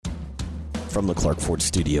From the Clark Ford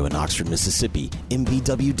Studio in Oxford, Mississippi,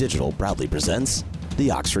 MBW Digital proudly presents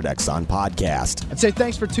the Oxford Exxon Podcast. I'd say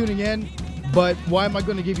thanks for tuning in, but why am I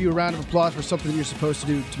going to give you a round of applause for something that you're supposed to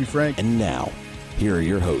do, to be frank? And now, here are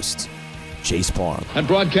your hosts, Chase Parham. And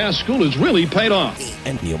broadcast school has really paid off.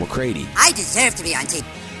 And Neal McCready. I deserve to be on TV.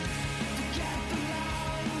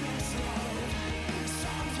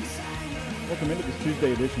 Welcome into this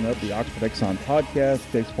Tuesday edition of the Oxford Exxon Podcast.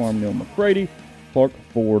 Chase Parham, Neal McCready, Clark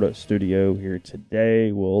Ford Studio here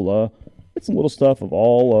today. We'll get some little stuff of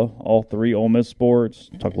all three Ole Miss sports.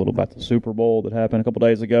 Talk a little about the Super Bowl that happened a couple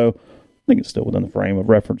days ago. I think it's still within the frame of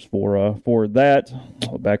reference for that.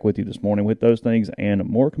 I'll be back with you this morning with those things and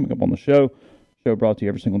more coming up on the show. Show brought to you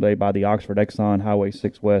every single day by the Oxford Exxon, Highway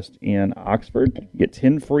 6 West in Oxford. You get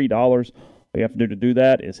 $10 free. All you have to do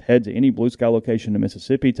that is head to any Blue Sky location in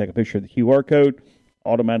Mississippi, take a picture of the QR code,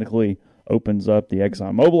 automatically opens up the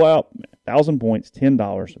Exxon mobile app, 1,000 points,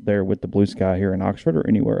 $10 there with the Blue Sky here in Oxford or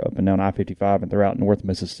anywhere up and down I-55 and throughout North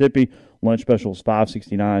Mississippi. Lunch specials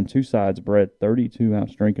 $5.69, two sides bread,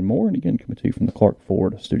 32-ounce drink, and more. And again, coming to you from the Clark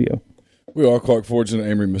Ford Studio. We are Clark Ford's in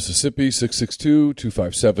Amory, Mississippi.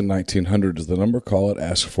 662-257-1900 is the number. Call it.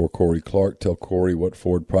 Ask for Corey Clark. Tell Corey what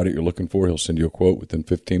Ford product you're looking for. He'll send you a quote within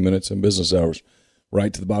 15 minutes in business hours.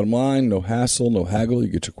 Right to the bottom line. No hassle, no haggle.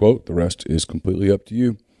 You get your quote. The rest is completely up to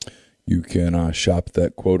you. You can shop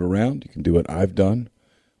that quote around. You can do what I've done,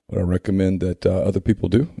 what I recommend that other people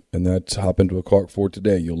do, and that's hop into a Clark Ford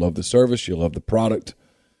today. You'll love the service. You'll love the product.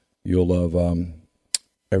 You'll love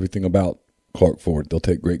everything about Clark Ford. They'll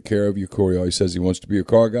take great care of you. Corey always says he wants to be a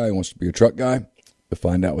car guy. He wants to be a truck guy. You'll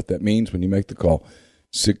find out what that means when you make the call.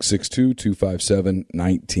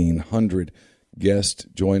 662-257-1900. Guest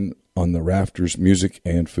join on the Rafters Music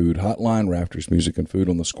and Food Hotline. Rafters Music and Food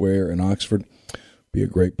on the Square in Oxford. Be a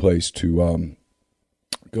great place to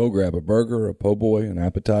go grab a burger, a po' boy, an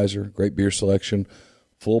appetizer, great beer selection,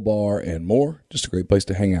 full bar, and more. Just a great place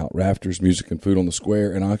to hang out. Rafters Music and Food on the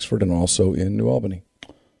Square in Oxford and also in New Albany.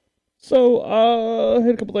 So, I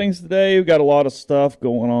hit a couple things today. We've got a lot of stuff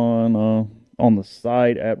going on the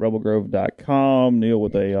site at rebelgrove.com. Neal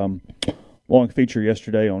with a long feature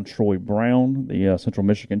yesterday on Troy Brown, the Central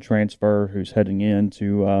Michigan transfer who's heading in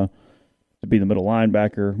to be the middle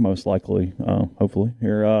linebacker, most likely, hopefully,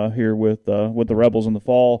 here with the Rebels in the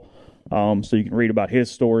fall. So you can read about his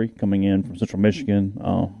story coming in from Central Michigan,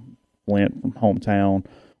 Flint from hometown.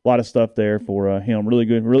 A lot of stuff there for him. Really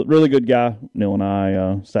good guy. Neal and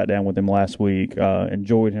I sat down with him last week.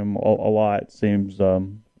 Enjoyed him a lot. Seems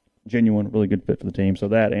genuine, really good fit for the team. So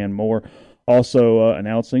that and more. Also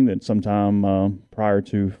announcing that sometime prior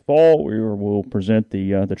to fall, we'll present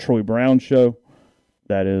the Troy Brown Show.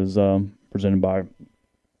 That is presented by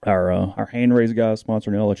our hand raise guys,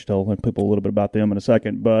 sponsor. Neal, I'll let you tell people a little bit about them in a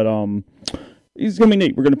second. But it's going to be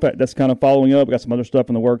neat. That's kind of following up. We got some other stuff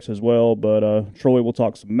in the works as well. But Troy will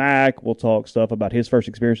talk some MAC. We'll talk stuff about his first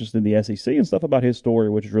experiences in the SEC and stuff about his story,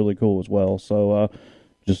 which is really cool as well. So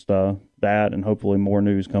just that and hopefully more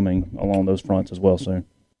news coming along those fronts as well soon.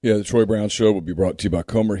 Yeah, the Troy Brown Show will be brought to you by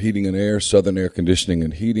Comer Heating and Air, Southern Air Conditioning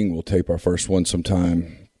and Heating. We'll tape our first one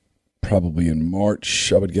sometime probably in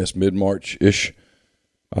March, I would guess mid-March-ish.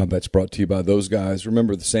 That's brought to you by those guys.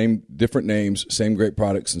 Remember, the same different names, same great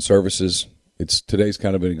products and services. Today's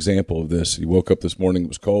kind of an example of this. You woke up this morning, it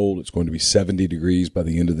was cold. It's going to be 70 degrees by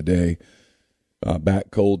the end of the day. Back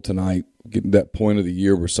cold tonight. Getting to that point of the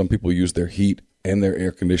year where some people use their heat and their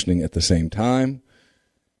air conditioning at the same time.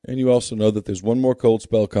 And you also know that there's one more cold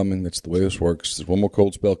spell coming. That's the way this works. There's one more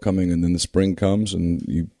cold spell coming, and then the spring comes, and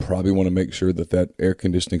you probably want to make sure that air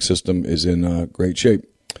conditioning system is in great shape.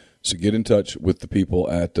 So get in touch with the people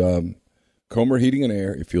at Comer Heating and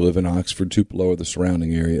Air if you live in Oxford, Tupelo, or the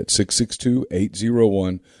surrounding area at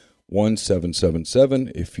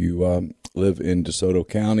 662-801-1777. If you live in DeSoto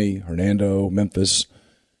County, Hernando, Memphis,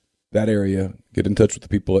 that area, get in touch with the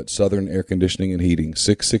people at Southern Air Conditioning and Heating,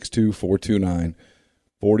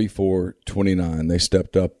 662-429-4429. They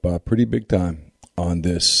stepped up pretty big time on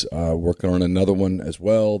this, working on another one as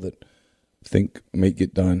well that I think may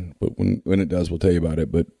get done, but when it does, we'll tell you about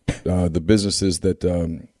it. But the businesses that are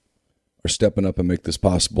stepping up and make this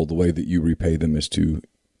possible, the way that you repay them is to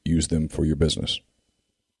use them for your business.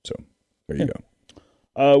 So there you go.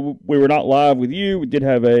 We were not live with you. We did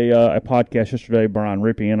have a podcast yesterday. Brian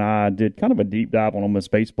Rippey and I did kind of a deep dive on Ole Miss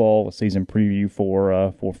baseball, a season preview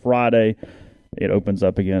for Friday. It opens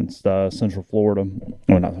up against Central Florida,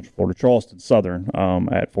 well, not Central Florida, Charleston Southern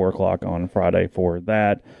at 4 o'clock on Friday for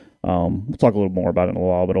that. We'll talk a little more about it in a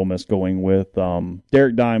while, but Ole Miss going with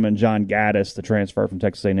Derek Diamond, John Gaddis, the transfer from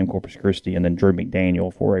Texas A&M Corpus Christi, and then Drew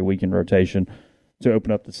McDaniel for a weekend rotation. to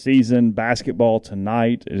open up the season. Basketball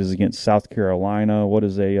tonight is against South Carolina. What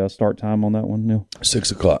is a start time on that one, Neal?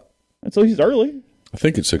 6 o'clock. And so he's early. I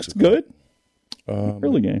think it's 6 o'clock. Good.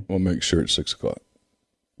 Early game. We'll make sure it's 6 o'clock.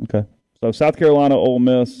 Okay. So South Carolina, Ole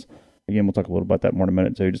Miss. Again, we'll talk a little about that more in a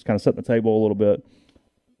minute, too. Just kind of setting the table a little bit.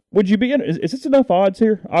 Would you be is this enough odds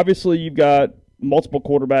here? Obviously, you've got multiple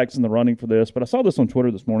quarterbacks in the running for this, but I saw this on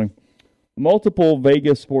Twitter this morning. Multiple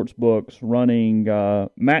Vegas sports books running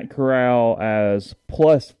Matt Corral as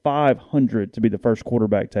plus 500 to be the first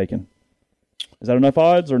quarterback taken. Is that enough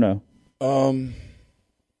odds or no?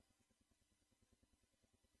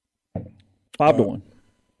 5-1.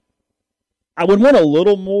 I would want a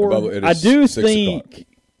little more. I do think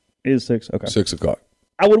it is 6. Okay, 6 o'clock.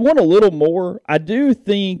 I would want a little more. I do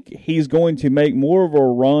think he's going to make more of a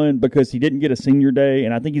run because he didn't get a senior day,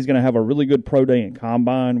 and I think he's going to have a really good pro day and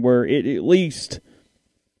combine where it at least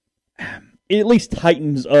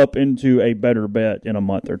tightens up into a better bet in a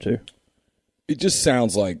month or two. It just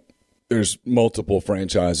sounds like there's multiple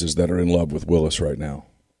franchises that are in love with Willis right now.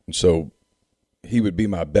 And so he would be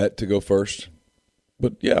my bet to go first.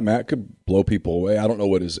 But, yeah, Matt could blow people away. I don't know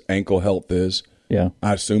what his ankle health is. Yeah.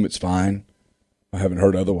 I assume it's fine. I haven't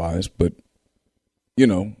heard otherwise. But, you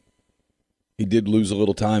know, he did lose a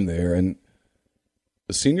little time there. And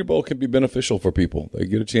the Senior Bowl can be beneficial for people. They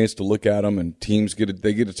get a chance to look at them, and teams get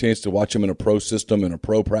a chance to watch them in a pro system, in a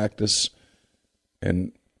pro practice.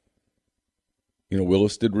 And, you know,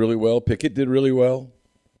 Willis did really well. Pickett did really well.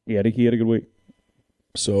 Yeah, he had a good week.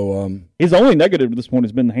 So his only negative to this point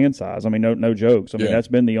has been the hand size. I mean, no jokes. I mean, that's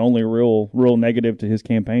been the only real negative to his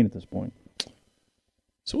campaign at this point.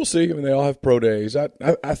 So we'll see. I mean, they all have pro days. I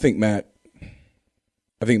think Matt's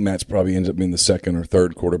probably ends up being the second or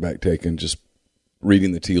third quarterback taken, just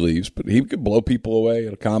reading the tea leaves. But he could blow people away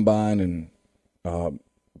at a combine and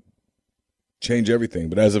change everything.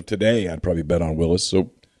 But as of today, I'd probably bet on Willis.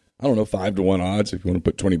 So I don't know, 5-1 odds. If you want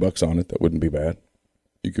to put $20 on it, that wouldn't be bad.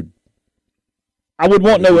 You could. I would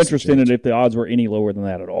want no interest in it if the odds were any lower than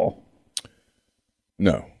that at all.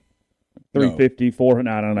 No. 350, 400.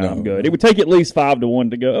 I don't know. I'm good. It would take at least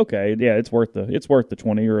 5-1 to go. Okay, yeah, it's worth the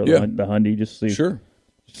 20 or the hundy. Just see,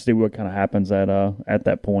 see what kind of happens at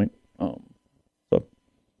that point. So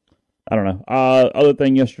I don't know. Other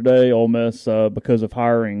thing yesterday, Ole Miss because of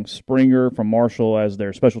hiring Springer from Marshall as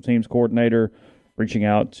their special teams coordinator, reaching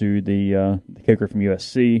out to the kicker from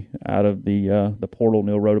USC out of the portal.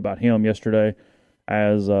 Neal wrote about him yesterday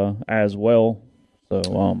as well.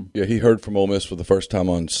 So he heard from Ole Miss for the first time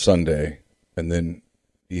on Sunday, and then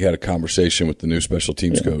he had a conversation with the new special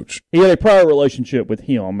teams coach. He had a prior relationship with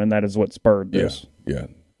him, and that is what spurred this. Yeah.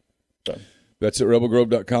 So. That's at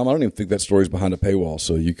rebelgrove.com. I don't even think that story's behind a paywall,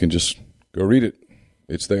 so you can just go read it.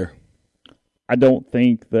 It's there. I don't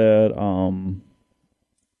think that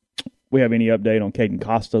we have any update on Caden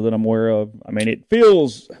Costa that I'm aware of. I mean, it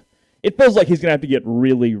feels like he's going to have to get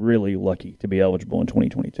really, really lucky to be eligible in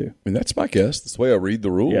 2022. I mean, that's my guess. That's the way I read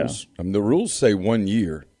the rules. Yeah. I mean, the rules say 1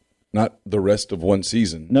 year, not the rest of one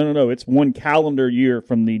season. No. It's 1 calendar year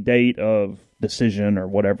from the date of decision or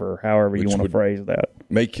whatever, however you want to phrase that.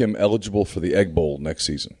 Make him eligible for the Egg Bowl next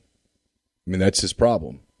season. I mean, that's his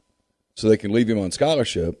problem. So they can leave him on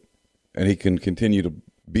scholarship, and he can continue to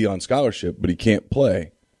be on scholarship, but he can't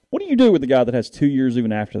play. What do you do with the guy that has 2 years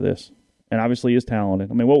even after this? And obviously is talented.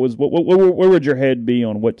 I mean, where would your head be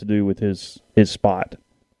on what to do with his spot?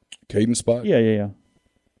 Caden's spot? Yeah.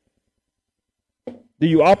 Do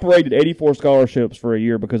you operate at 84 scholarships for a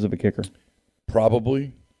year because of a kicker?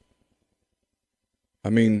 Probably.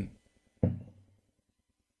 I mean,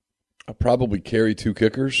 I probably carry 2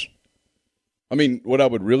 kickers. I mean, what I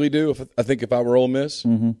would really do, if I were Ole Miss,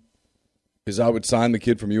 is I would sign the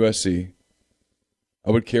kid from USC.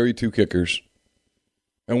 I would carry 2 kickers.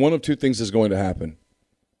 And one of two things is going to happen.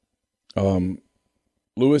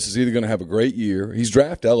 Lewis is either going to have a great year. He's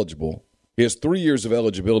draft eligible. He has 3 years of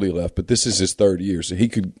eligibility left, but this is his 3rd year, so he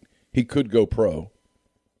could go pro.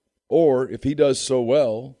 Or if he does so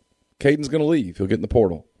well, Caden's going to leave. He'll get in the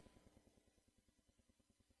portal.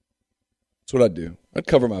 That's what I'd do. I'd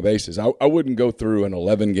cover my bases. I wouldn't go through an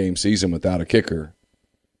 11-game season without a kicker.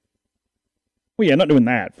 Well, yeah, not doing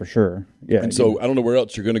that for sure. Yeah. And so I don't know where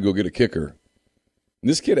else you're going to go get a kicker.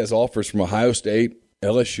 This kid has offers from Ohio State,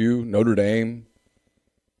 LSU, Notre Dame.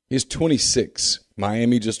 He's 26.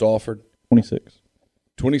 Miami just offered. 26.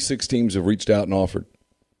 26 teams have reached out and offered.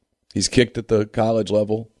 He's kicked at the college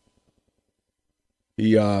level.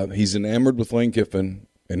 He's enamored with Lane Kiffin,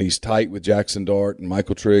 and he's tight with Jackson Dart and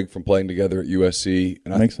Michael Trigg from playing together at USC.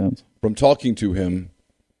 And makes sense. From talking to him,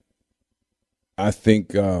 I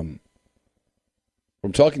think I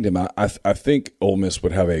think Ole Miss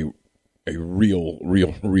would have a a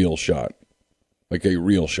real shot. Like a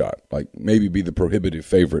real shot. Like maybe be the prohibitive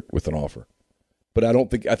favorite with an offer. But I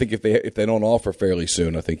think if they don't offer fairly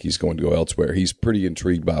soon, I think he's going to go elsewhere. He's pretty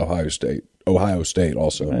intrigued by Ohio State. Ohio State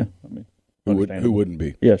also. Yeah, who wouldn't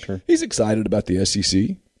be? Yeah, sure. He's excited about the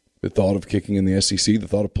SEC. The thought of kicking in the SEC, the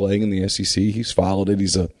thought of playing in the SEC. He's followed it.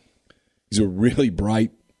 He's a really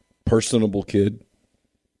bright, personable kid.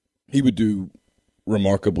 He would do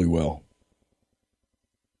remarkably well.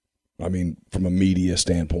 I mean, from a media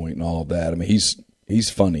standpoint and all of that. I mean, he's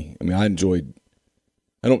funny. I mean, I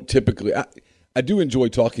do enjoy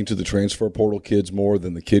talking to the transfer portal kids more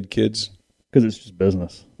than the kids. Because it's just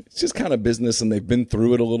business. It's just kind of business, and they've been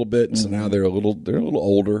through it a little bit, and so now they're a little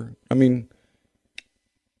older. I mean,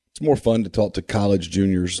 it's more fun to talk to college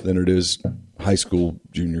juniors than it is high school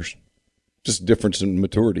juniors. Just difference in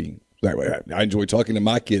maturity. That way, I enjoy talking to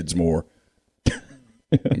my kids more.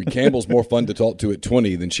 I mean, Campbell's more fun to talk to at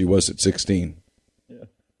 20 than she was at 16. Yeah,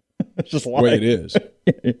 it's just the way it is.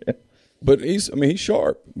 Yeah. But he's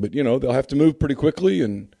sharp. But they'll have to move pretty quickly.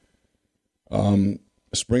 And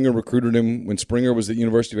Springer recruited him when Springer was at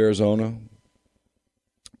University of Arizona.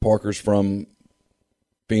 Parker's from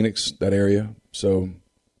Phoenix, that area. So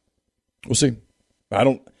we'll see. I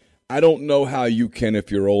don't know how you can,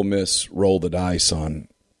 if you're Ole Miss, roll the dice on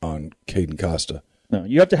Caden Costa. No,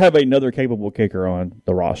 you have to have another capable kicker on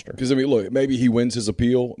the roster. Because look, maybe he wins his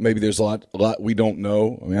appeal. Maybe there's a lot we don't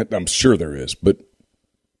know. I mean, I'm sure there is, but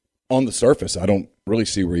on the surface, I don't really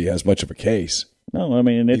see where he has much of a case. No, I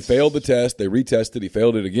mean, he failed the test. They retested. He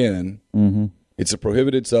failed it again. Mm-hmm. It's a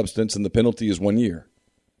prohibited substance, and the penalty is 1 year.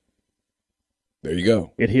 There you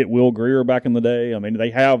go. It hit Will Greer back in the day. I mean,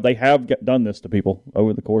 they have done this to people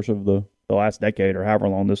over the course of the last decade or however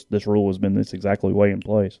long this rule has been this exactly way in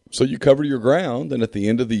place. So you cover your ground, and at the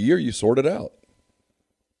end of the year, you sort it out.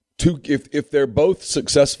 If they're both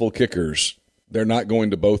successful kickers, they're not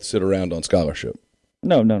going to both sit around on scholarship.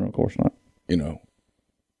 No, of course not.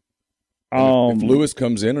 If Lewis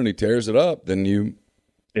comes in and he tears it up, then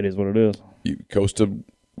it is what it is. Costa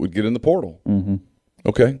would get in the portal. Mm-hmm.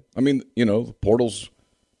 Okay. I mean, the portal's.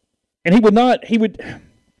 And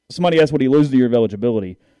somebody asked, would he lose the year of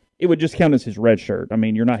eligibility? It would just count as his red shirt. I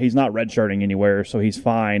mean, he's not redshirting anywhere, so he's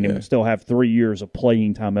fine and would still have 3 years of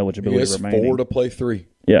playing time eligibility remaining. He has 4 to play 3.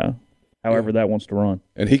 Yeah. However that wants to run.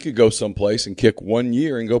 And he could go someplace and kick 1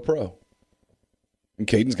 year and go pro. And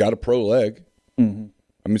Caden's got a pro leg. Mm-hmm.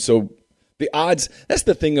 I mean, so the odds, that's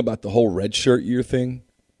the thing about the whole red shirt year thing.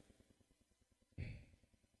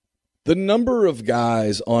 The number of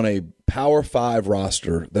guys on a Power 5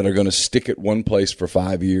 roster that are going to stick at one place for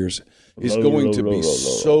 5 years is going to be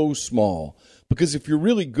so small. Because if you're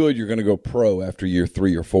really good, you're going to go pro after year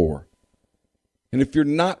 3 or 4. And if you're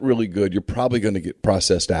not really good, you're probably going to get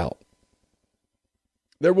processed out.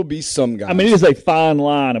 There will be some guys. I mean, it is a fine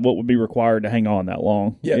line of what would be required to hang on that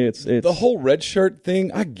long. Yeah, it's the whole red shirt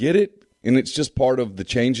thing, I get it. And it's just part of the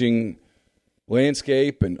changing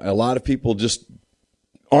landscape. And a lot of people just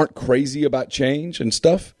aren't crazy about change and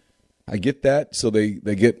stuff. I get that. So they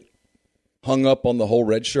get hung up on the whole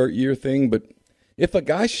red shirt year thing. But if a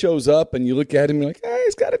guy shows up and you look at him, you're like,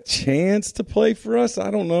 he's got a chance to play for us.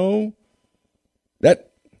 I don't know.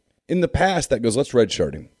 That in the past, that goes, let's red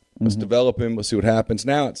shirt him. Let's develop him. Let's see what happens.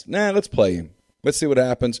 Now it's, let's play him. Let's see what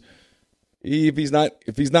happens. If he's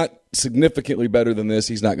not significantly better than this,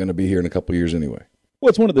 he's not going to be here in a couple of years anyway. Well,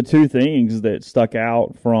 it's one of the two things that stuck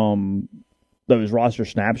out from those roster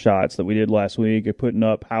snapshots that we did last week of putting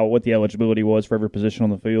up what the eligibility was for every position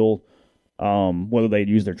on the field, whether they'd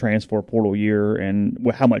used their transfer portal year and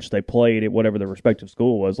how much they played at whatever their respective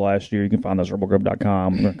school was last year. You can find those at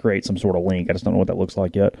rebelgrove.com. I'm going to create some sort of link. I just don't know what that looks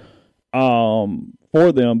like yet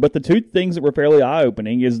for them. But the two things that were fairly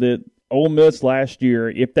eye-opening is that Ole Miss last year,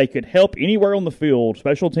 if they could help anywhere on the field,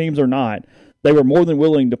 special teams or not, they were more than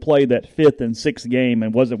willing to play that 5th and 6th game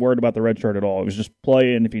and wasn't worried about the red shirt at all. It was just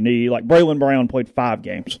playing if you need. Like Braylon Brown played 5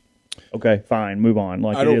 games. Okay, fine, move on.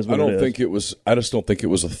 Like I just don't think it was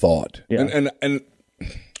a thought. Yeah. And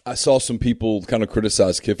I saw some people kind of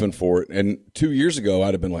criticize Kiffin for it. And 2 years ago,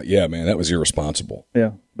 I'd have been like, yeah, man, that was irresponsible.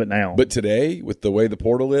 Yeah, but today, with the way the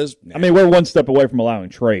portal is, I mean, we're one step away from allowing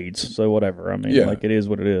trades, so whatever. I mean, like it is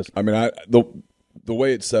what it is. I mean, the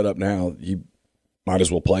way it's set up now, you might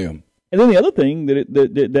as well play them. And then the other thing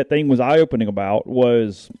that thing was eye-opening about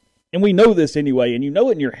was, and we know this anyway, and you know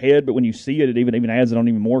it in your head, but when you see it, it even adds it on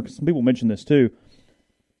even more, because some people mention this too,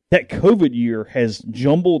 that COVID year has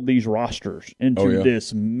jumbled these rosters into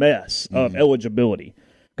this mess of eligibility.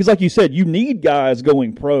 Because like you said, you need guys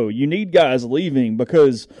going pro. You need guys leaving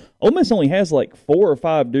because Ole Miss only has like 4 or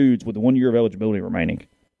 5 dudes with 1 year of eligibility remaining.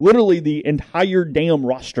 Literally the entire damn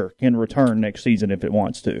roster can return next season if it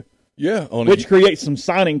wants to. Yeah. Which creates some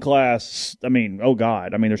signing class. I mean, oh,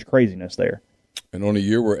 God. I mean, there's craziness there. And on a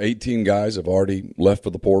year where 18 guys have already left for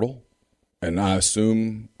the portal, and I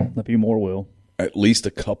assume a few more will. At least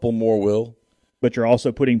a couple more will. But you're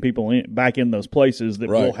also putting people back in those places that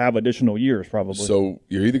will have additional years, probably. So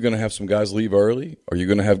you're either going to have some guys leave early, or you're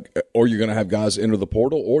going to have guys enter the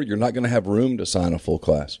portal, or you're not going to have room to sign a full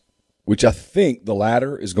class. Which I think the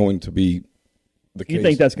latter is going to be the case. You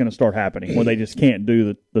think that's going to start happening, where they just can't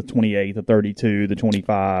do the 28, the 32, the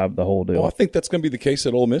 25, the whole deal? Well, I think that's going to be the case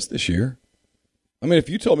at Ole Miss this year. I mean, if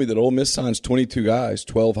you told me that Ole Miss signs 22 guys,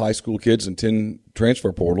 12 high school kids, and 10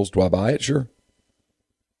 transfer portals, do I buy it? Sure.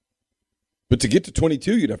 But to get to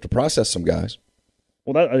 22, you'd have to process some guys.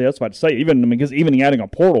 Well, that's what I'd say. Because even adding a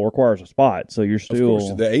portal requires a spot, so you're still. Of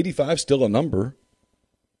course, the 85 is still a number.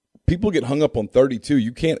 People get hung up on 32.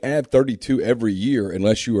 You can't add 32 every year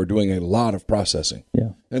unless you are doing a lot of processing.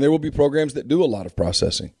 Yeah. And there will be programs that do a lot of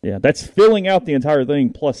processing. Yeah, that's filling out the entire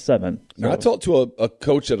thing plus 7. So. Now, I talked to a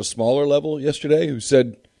coach at a smaller level yesterday who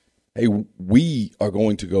said, hey, we are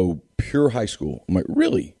going to go pure high school. I'm like,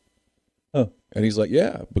 really? Oh. And he's like,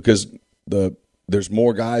 yeah, because there's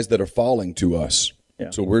more guys that are falling to us.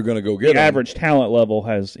 Yeah. So we're going to go get them. The average talent level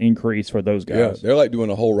has increased for those guys. Yeah, they're like doing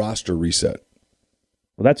a whole roster reset.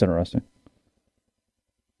 Well, that's interesting.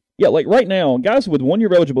 Yeah, like right now, guys with 1 year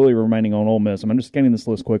of eligibility remaining on Ole Miss, I'm just scanning this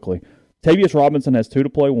list quickly. Tavius Robinson has 2 to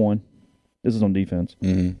play 1. This is on defense.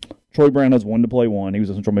 Mm-hmm. Troy Brown has 1 to play 1. He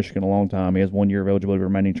was at Central Michigan a long time. He has 1 year of eligibility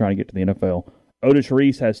remaining trying to get to the NFL. Otis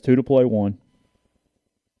Reese has 2 to play 1.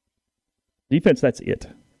 Defense, that's it.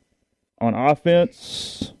 On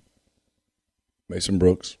offense, Mason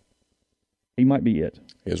Brooks. he might be it.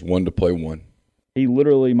 He has 1 to play 1. He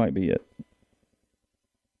literally might be it.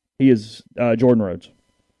 He is Jordan Rhodes.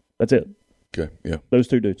 That's it. Okay, yeah. Those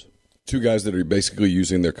 2 dudes. 2 guys that are basically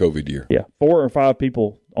using their COVID year. Yeah, 4 or 5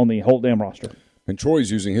 people on the whole damn roster. And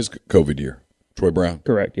Troy's using his COVID year. Troy Brown.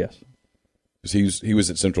 Correct, yes. Because he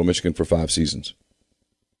was at Central Michigan for 5 seasons.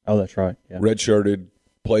 Oh, that's right. Yeah. Redshirted,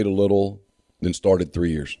 played a little, then started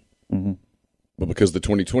 3 years. Mm-hmm. But because the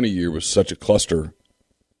 2020 year was such a cluster,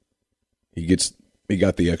 he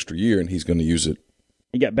got the extra year, and he's going to use it.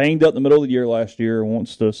 He got banged up in the middle of the year last year,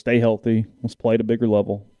 wants to stay healthy, wants to play at a bigger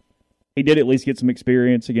level. He did at least get some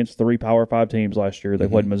experience against 3 Power 5 teams last year. They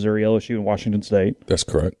played Missouri, LSU, and Washington State. That's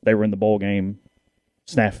correct. They were in the bowl game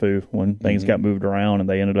snafu when things got moved around, and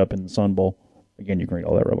they ended up in the Sun Bowl. Again, you can read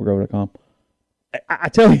all that at rebelgrove.com. I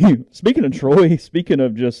tell you, speaking of Troy, speaking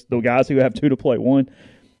of just the guys who have 2 to play 1,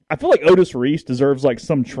 I feel like Otis Reese deserves like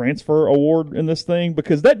some transfer award in this thing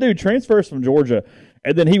because that dude transfers from Georgia,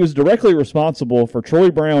 and then he was directly responsible for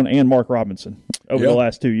Troy Brown and Mark Robinson over the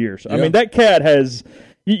last 2 years. I mean, that cat has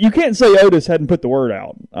 – you can't say Otis hadn't put the word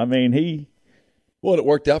out. I mean, he – Well, it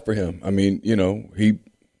worked out for him. I mean,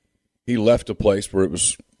 he left a place where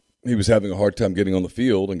he was having a hard time getting on the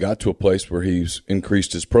field and got to a place where he's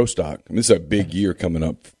increased his pro stock. I mean, this is a big year coming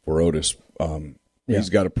up for Otis. He's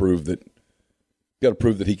got to prove that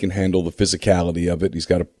he can handle the physicality of it. He's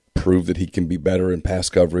got to prove that he can be better in pass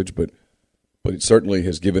coverage, but it certainly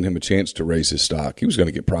has given him a chance to raise his stock. He was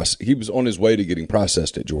going to get he was on his way to getting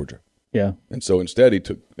processed at Georgia. Yeah. And so instead he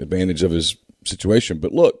took advantage of his situation.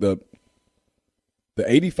 But look, the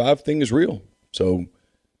 85 thing is real. So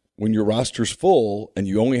when your roster's full and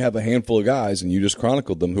you only have a handful of guys and you just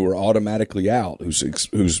chronicled them who are automatically out,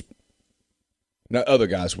 who's now other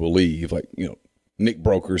guys will leave, like, Nick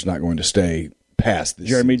Broker's not going to stay past this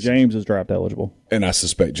Jeremy season. James is draft eligible. And I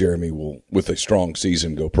suspect Jeremy will, with a strong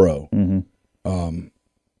season, go pro. Mm-hmm.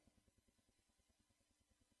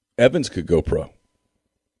 Evans could go pro.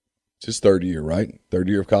 It's his 3rd year, right? 3rd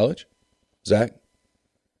year of college? Zach?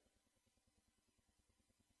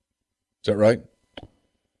 Is that right?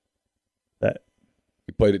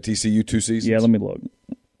 He played at TCU 2 seasons? Yeah, let me look.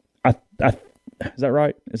 Is that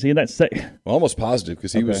right? Is he in that Well, almost positive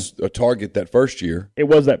because he was a target that first year. It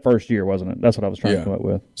was that first year, wasn't it? That's what I was trying to come up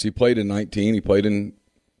with. So he played in 19. He played in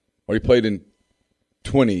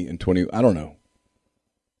 20 and 20. I don't know.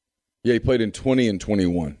 Yeah, he played in 20 and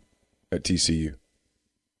 21 at TCU.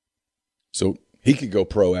 So he could go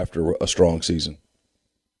pro after a strong season.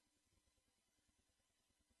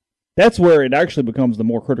 That's where it actually becomes the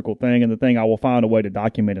more critical thing, and the thing I will find a way to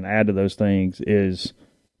document and add to those things is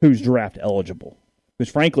who's draft eligible. Because,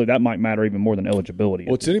 frankly, that might matter even more than eligibility.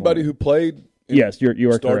 Well, it's anybody who played yes, you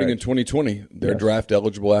are starting correct. in 2020. They're draft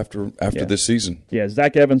eligible after this season. Yeah,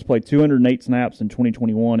 Zach Evans played 208 snaps in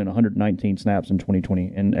 2021 and 119 snaps in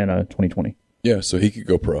 2020 and 2020. Yeah, so he could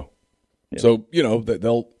go pro. Yeah. So,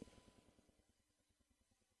 they'll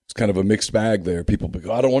it's kind of a mixed bag there. People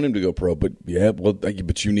go, I don't want him to go pro, but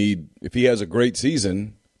you need, if he has a great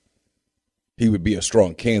season, he would be a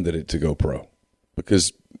strong candidate to go pro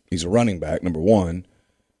because he's a running back, number one.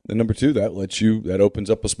 Then number two, that opens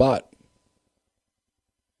up a spot.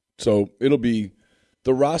 So the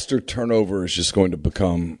roster turnover is just going to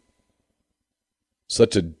become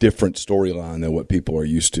such a different storyline than what people are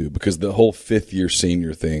used to because the whole fifth-year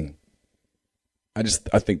senior thing, I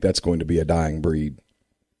think that's going to be a dying breed.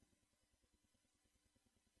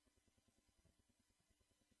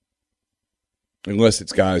 Unless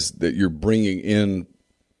it's guys that you're bringing in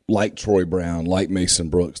like Troy Brown, like Mason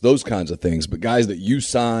Brooks, those kinds of things. But guys that you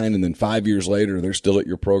sign and then 5 years later they're still at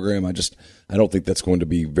your program, I don't think that's going to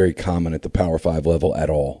be very common at the Power 5 level at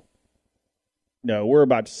all. No, we're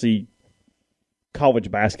about to see college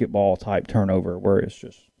basketball type turnover where it's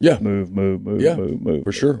just move,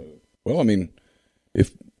 for sure. Well, I mean,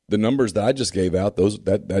 if the numbers that I just gave out,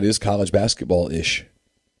 that is college basketball-ish.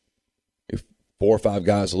 If 4 or 5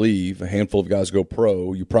 guys leave, a handful of guys go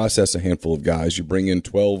pro, you process a handful of guys, you bring in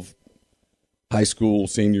 12 high school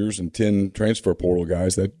seniors and 10 transfer portal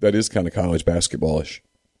guys, that is kind of college basketball-ish.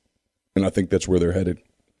 And I think that's where they're headed.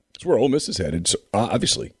 It's where Ole Miss is headed, so,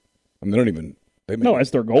 obviously. I mean, that's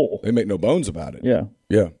their goal. They make no bones about it. Yeah.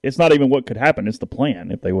 Yeah. It's not even what could happen. It's the plan,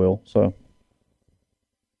 if they will. So,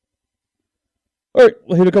 all right,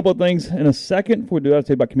 we'll hit a couple of things in a second. Before we do that, I'll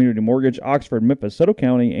tell you about Community Mortgage, Oxford, Memphis, Soto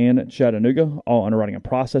County, and Chattanooga. All underwriting and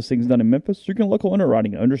processing is done in Memphis. You can local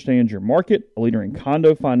underwriting understand your market, a leader in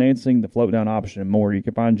condo financing, the float down option, and more. You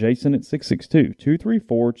can find Jason at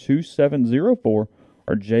 662-234-2704 or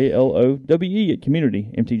JLOWE at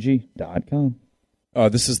communitymtg.com.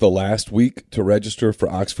 This is the last week to register for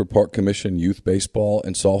Oxford Park Commission Youth Baseball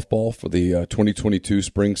and Softball for the 2022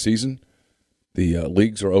 spring season. The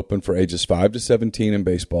leagues are open for ages 5 to 17 in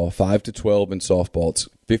baseball, 5 to 12 in softball. It's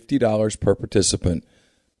 $50 per participant.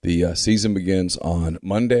 The season begins on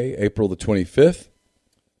Monday, April the 25th.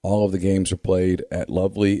 All of the games are played at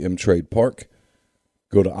lovely M-Trade Park.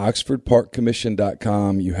 Go to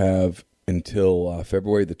oxfordparkcommission.com. You have until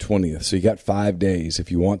February the 20th. So you got 5 days.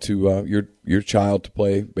 If you want to your child to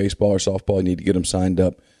play baseball or softball, you need to get them signed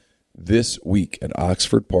up this week at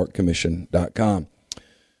oxfordparkcommission.com.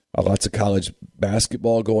 Lots of college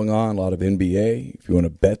basketball going on, a lot of NBA. If you want to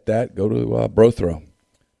bet that, go to BroThrow.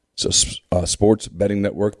 It's a sports betting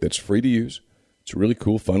network that's free to use. It's a really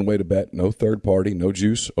cool, fun way to bet. No third party, no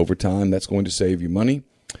juice. Over time, that's going to save you money.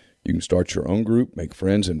 You can start your own group, make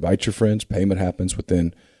friends, invite your friends. Payment happens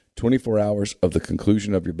within 24 hours of the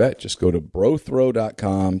conclusion of your bet. Just go to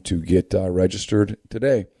brothrow.com to get registered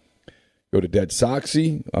today. Go to Dead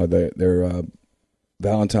Soxy. Their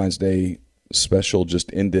Valentine's Day special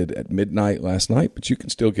just ended at midnight last night, but you can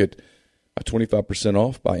still get 25%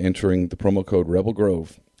 off by entering the promo code Rebel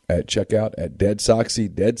Grove at checkout at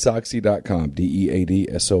deadsoxy.com,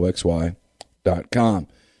 DEADSOXY.com.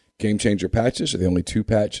 Game Changer patches are the only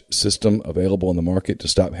 2-patch system available in the market to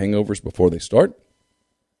stop hangovers before they start.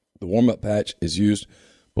 The warm-up patch is used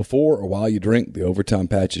before or while you drink. The overtime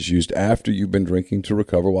patch is used after you've been drinking to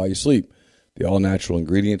recover while you sleep. The all-natural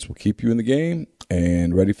ingredients will keep you in the game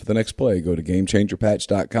and ready for the next play. Go to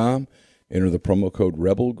GameChangerPatch.com. Enter the promo code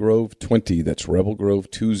RebelGrove20. That's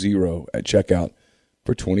RebelGrove20 at checkout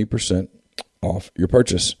for 20% off your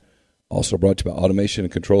purchase. Also brought to you by Automation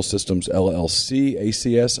and Control Systems, LLC,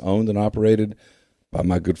 ACS, owned and operated by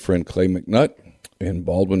my good friend Clay McNutt in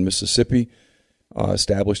Baldwin, Mississippi.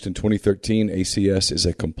 Established in 2013, ACS is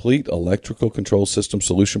a complete electrical control system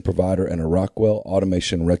solution provider and a Rockwell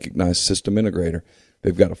Automation recognized system integrator.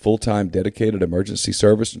 They've got a full-time dedicated emergency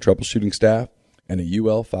service and troubleshooting staff and a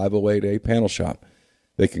UL 508A panel shop.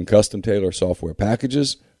 They can custom tailor software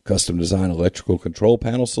packages, custom design electrical control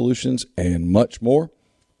panel solutions, and much more.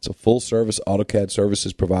 It's a full-service AutoCAD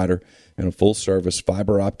services provider and a full-service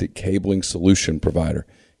fiber optic cabling solution provider.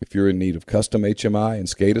 If you're in need of custom HMI and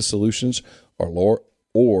SCADA solutions or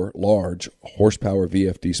large horsepower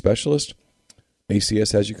VFD specialist,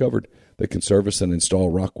 ACS has you covered. They can service and install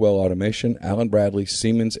Rockwell Automation, Allen Bradley,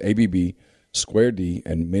 Siemens, ABB, Square D,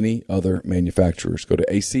 and many other manufacturers. Go to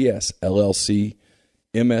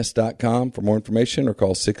ACSLLCMS.com for more information or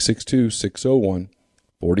call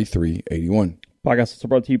 662-601-4381. Podcast is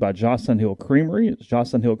brought to you by Jocelyn Hill Creamery. It's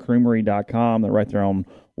JocelynHillCreamery.com. They're right there on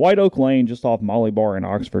White Oak Lane, just off Molly Bar in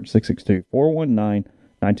Oxford,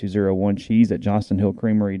 662-419-9201. Cheese at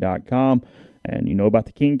JocelynHillCreamery.com. And you know about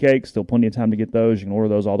the king cakes. Still plenty of time to get those. You can order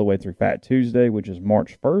those all the way through Fat Tuesday, which is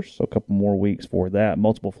March 1st. So a couple more weeks for that.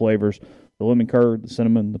 Multiple flavors. The lemon curd, the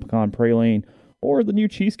cinnamon, the pecan praline, or the new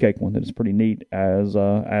cheesecake one that is pretty neat as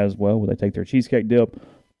well, where they take their cheesecake dip,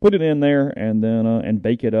 put it in there and then and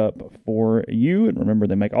bake it up for you. And remember,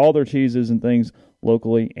 they make all their cheeses and things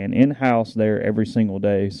locally and in-house there every single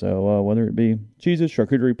day. So whether it be cheeses,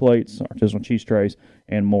 charcuterie plates, artisanal cheese trays,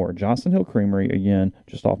 and more. Johnston Hill Creamery, again,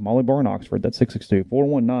 just off Molly Bar in Oxford. That's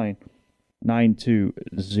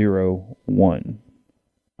 662-419-9201.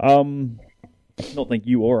 I don't think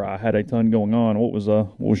you or I had a ton going on. What was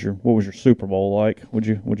your Super Bowl like? What'd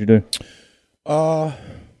you do?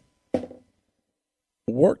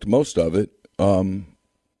 Worked most of it.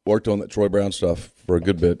 Worked on that Troy Brown stuff for a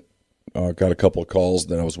good bit. Got a couple of calls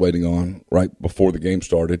that I was waiting on right before the game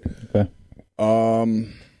started. Okay. I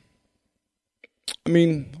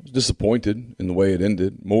was disappointed in the way it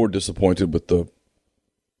ended. More disappointed with I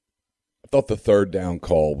thought the third down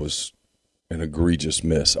call was an egregious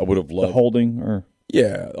miss. I would have loved the holding or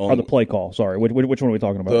or the play call. Sorry, which one are we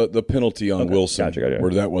talking about? The penalty on Wilson, gotcha.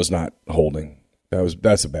 Where that was not holding.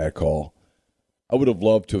 That's a bad call. I would have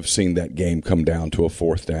loved to have seen that game come down to a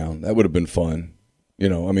fourth down. That would have been fun.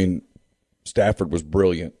 Stafford was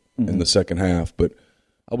brilliant in the second half, but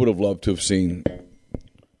I would have loved to have seen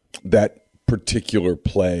that particular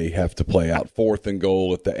play have to play out. 4th and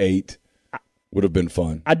goal at the 8 would have been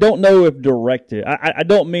fun. I don't know if directed. I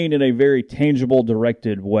don't mean in a very tangible,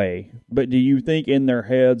 directed way, but do you think in their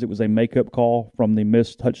heads it was a makeup call from the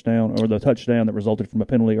missed touchdown or the touchdown that resulted from a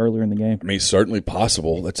penalty earlier in the game? Certainly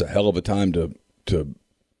possible. That's a hell of a time to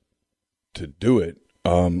do it.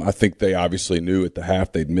 I think they obviously knew at the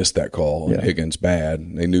half they'd missed that call on Higgins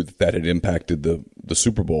bad. They knew that had impacted the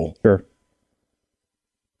Super Bowl. Sure.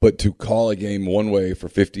 But to call a game one way for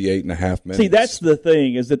 58 and a half minutes. See, that's the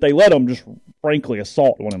thing, is that they let them just frankly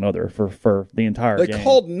assault one another for the entire game. They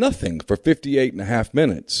called nothing for 58 and a half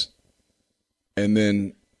minutes. And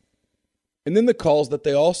then the calls that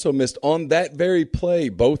they also missed on that very play,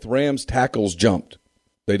 both Rams tackles jumped.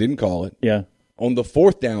 They didn't call it. Yeah. On the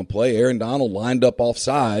 4th down play, Aaron Donald lined up off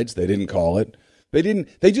sides. They didn't call it.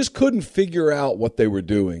 They just couldn't figure out what they were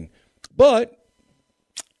doing. But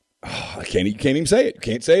I can't even say it.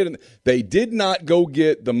 Can't say it. They did not go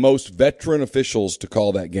get the most veteran officials to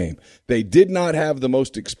call that game. They did not have the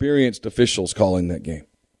most experienced officials calling that game.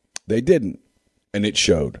 They didn't, and it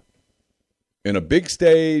showed. In a big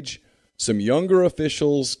stage, some younger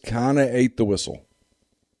officials kind of ate the whistle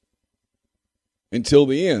until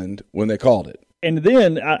the end when they called it. And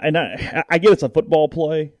then, I get it's a football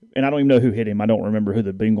play, and I don't even know who hit him. I don't remember who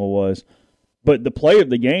the Bengal was. But the play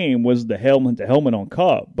of the game was the helmet-to-helmet on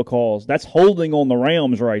Kupp, because that's holding on the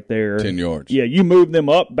Rams right there. 10 yards. Yeah, you move them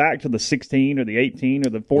up back to the 16 or the 18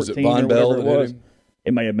 or the 14 was it Von or Bell whatever it was.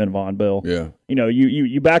 It may have been Von Bell. Yeah.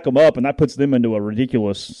 You back them up, and that puts them into a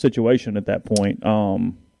ridiculous situation at that point.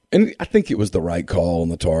 And I think it was the right call on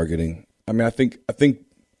the targeting. I think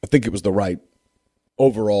it was the right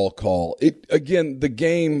overall call. The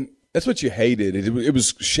game, that's what you hated. It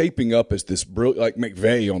was shaping up as this brilliant, like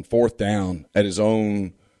McVay on 4th down at his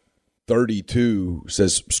own 32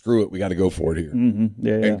 says, screw it, we got to go for it here. Mm-hmm.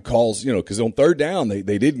 Yeah. And calls, because on 3rd down, they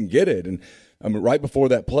didn't get it. And right before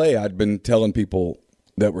that play, I'd been telling people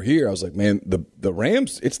that were here, I was like, man, the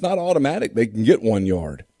Rams, it's not automatic. They can get 1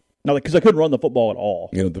 yard. No, because they couldn't run the football at all.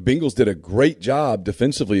 The Bengals did a great job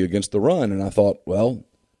defensively against the run, and I thought, well,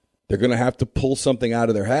 they're going to have to pull something out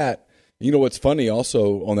of their hat. What's funny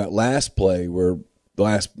also on that last play, the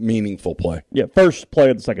last meaningful play. Yeah, first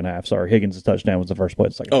play of the second half. Sorry, Higgins' touchdown was the first play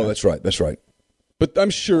of the second half. Oh, that's right. But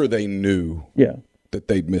I'm sure they knew that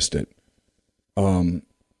they'd missed it.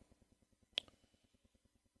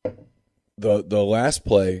 The last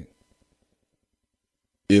play,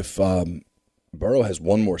 if Burrow has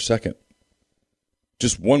one more second,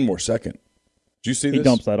 just one more second. Did you see this? He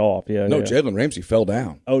dumps that off, yeah. No, yeah. Jalen Ramsey fell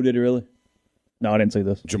down. Oh, did he really? No, I didn't see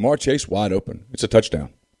this. Jamar Chase wide open. It's a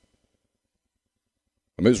touchdown.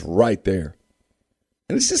 It was right there.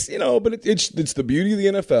 And it's just, but it's the beauty of the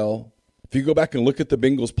NFL. If you go back and look at the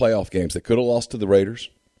Bengals playoff games, they could have lost to the Raiders,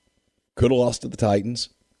 could have lost to the Titans,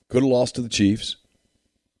 could have lost to the Chiefs,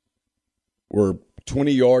 were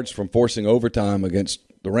 20 yards from forcing overtime against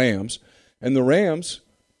the Rams, and the Rams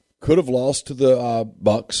could have lost to the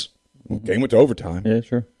Bucks. Game went to overtime. Yeah,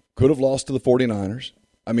 sure. Could have lost to the 49ers.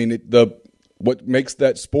 What makes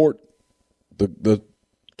that sport the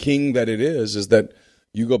king that it is that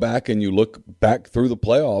you go back and you look back through the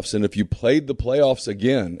playoffs, and if you played the playoffs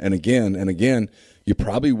again and again and again, you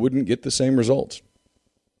probably wouldn't get the same results.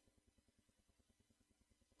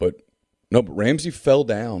 But Ramsey fell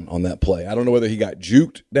down on that play. I don't know whether he got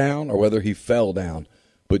juked down or whether he fell down,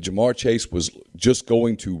 but Jamar Chase was just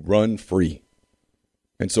going to run free.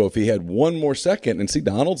 And so if he had one more second, and see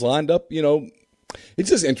Donald's lined up, it's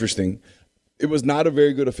just interesting. It was not a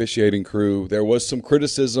very good officiating crew. There was some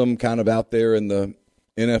criticism kind of out there in the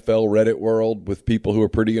NFL Reddit world with people who are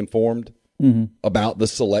pretty informed about the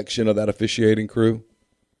selection of that officiating crew.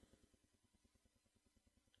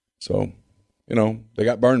 So, they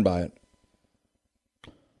got burned by it.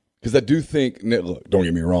 Because I do think, look, don't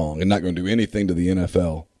get me wrong, I'm not going to do anything to the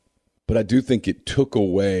NFL, but I do think it took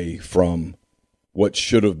away from what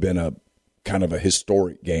should have been a kind of a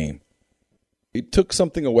historic game. It took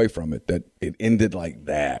something away from it that it ended like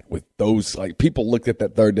that with those, like, people looked at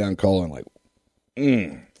that third down call and like,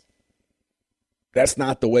 that's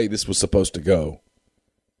not the way this was supposed to go.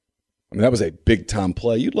 I mean, that was a big-time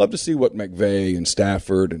play. You'd love to see what McVay and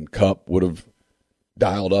Stafford and Kupp would have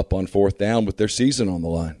dialed up on fourth down with their season on the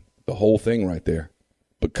line. The whole thing right there.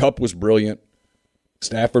 But Kupp was brilliant.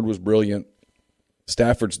 Stafford was brilliant.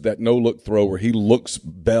 Stafford's that no-look throw where he looks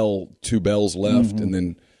two bells left and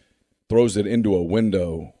then throws it into a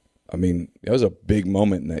window. I mean, that was a big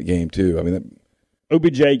moment in that game, too. I mean,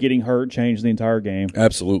 OBJ getting hurt changed the entire game.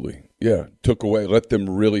 Absolutely. Yeah. Took away, let them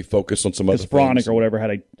really focus on some other things. Because Fronick or whatever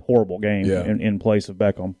had a horrible game in place of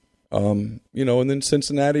Beckham. And then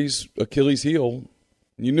Cincinnati's Achilles heel,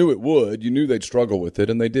 you knew it would. You knew they'd struggle with it,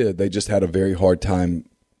 and they did. They just had a very hard time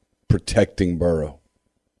protecting Burrow.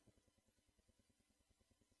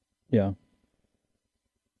 Yeah.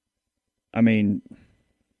 I mean,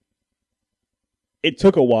 it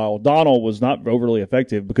took a while. Donald was not overly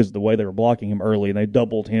effective because of the way they were blocking him early, and they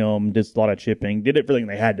doubled him, did a lot of chipping, did everything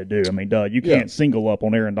they had to do. I mean, you can't single up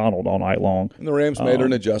on Aaron Donald all night long. And the Rams made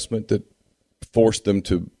an adjustment that forced them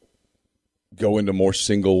to go into more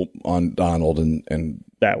single on Donald, and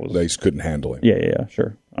they couldn't handle him. Yeah,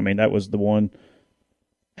 sure. I mean, that was the one.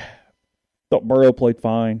 Thought Burrow played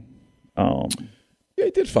fine. Yeah,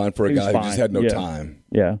 he did fine for a guy who just had no time.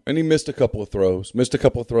 Yeah. And he missed a couple of throws.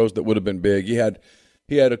 That would have been big. He had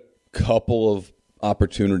a couple of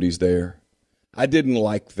opportunities there. I didn't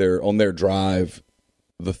like on their drive,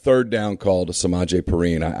 the third down call to Samaje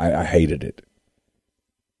Perine. I hated it.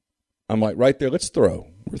 I'm like, right there, let's throw.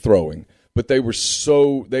 We're throwing. But they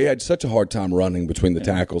had such a hard time running between the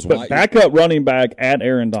tackles. But backup running back at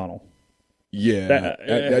Aaron Donald. Yeah,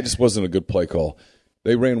 that just wasn't a good play call.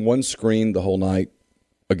 They ran one screen the whole night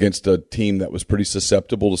against a team that was pretty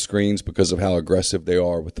susceptible to screens because of how aggressive they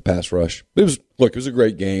are with the pass rush. It was a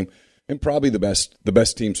great game, and probably the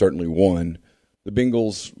best team certainly won. The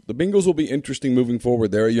Bengals will be interesting moving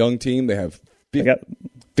forward. They're a young team. They have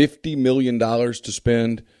 $50 million to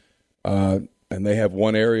spend, and they have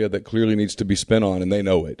one area that clearly needs to be spent on, and they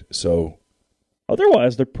know it. So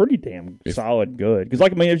otherwise, they're pretty damn solid good. Because,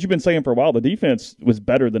 as you've been saying for a while, the defense was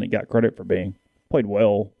better than it got credit for being. Played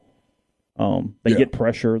well. They get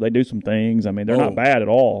pressure. They do some things. I mean, they're not bad at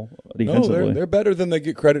all defensively. No, they're better than they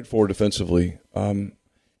get credit for defensively.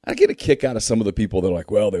 I get a kick out of some of the people that are like,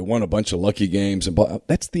 well, they won a bunch of lucky games.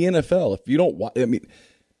 That's the NFL. If you don't – I mean,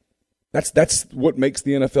 that's what makes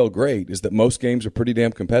the NFL great is that most games are pretty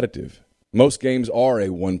damn competitive. Most games are a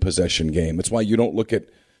one-possession game. That's why you don't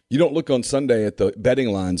look on Sunday at the betting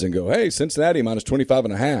lines and go, hey, Cincinnati minus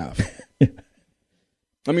 25.5.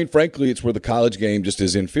 I mean, frankly, it's where the college game just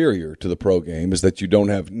is inferior to the pro game, is that you don't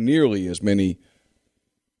have nearly as many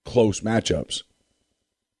close matchups.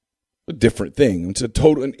 A different thing. It's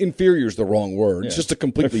inferior is the wrong word. Yeah. It's just a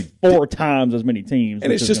completely four times as many teams.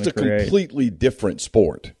 And it's just a completely different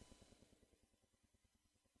sport.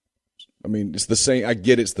 I mean, it's the same. I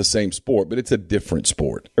get it's the same sport, but it's a different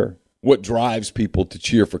sport. Sure. What drives people to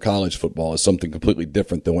cheer for college football is something completely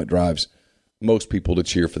different than what drives most people to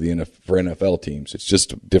cheer for for NFL teams. It's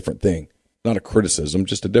just a different thing. Not a criticism,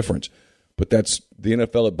 just a difference. But that's the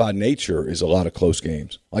NFL by nature is a lot of close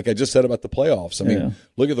games. Like I just said about the playoffs. I mean,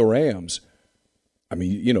 look at the Rams. I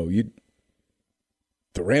mean,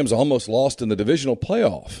 the Rams almost lost in the divisional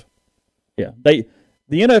playoff. Yeah, the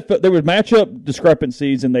NFL, there was matchup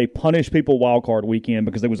discrepancies, and they punished people wild card weekend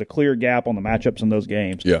because there was a clear gap on the matchups in those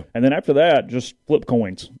games. Yeah, and then after that, just flip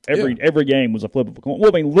coins. Every game was a flip of a coin.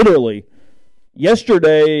 Well, I mean, literally.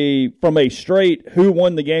 Yesterday, from a straight who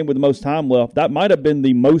won the game with the most time left, that might have been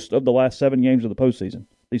the most of the last 7 games of the postseason,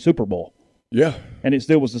 the Super Bowl. Yeah. And it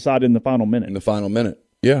still was decided in the final minute.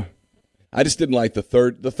 Yeah. I just didn't like the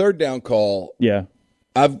third down call. Yeah.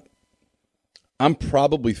 I'm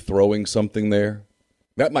probably throwing something there.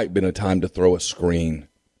 That might have been a time to throw a screen.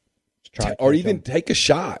 Or even take a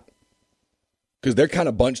shot. Because they're kind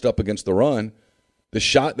of bunched up against the run. The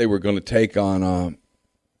shot they were going to take on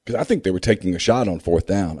because I think they were taking a shot on fourth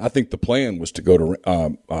down. I think the plan was to go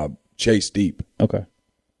to chase deep. Okay.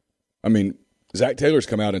 I mean, Zach Taylor's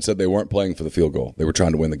come out and said they weren't playing for the field goal. They were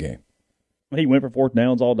trying to win the game. He went for fourth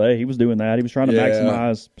downs all day. He was doing that. He was trying to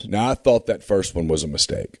maximize. Now, I thought that first one was a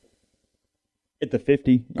mistake. At the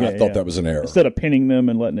 50? I thought that was an error. Instead of pinning them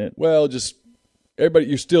and letting it. Well, just everybody,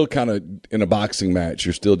 you're still kind of in a boxing match.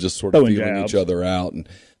 You're still just sort of feeling each other out. And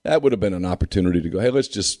that would have been an opportunity to go, hey,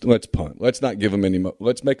 let's punt. Let's not give them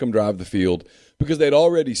let's make them drive the field. Because they'd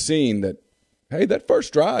already seen that, hey, that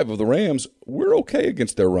first drive of the Rams, we're okay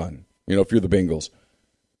against their run, if you're the Bengals.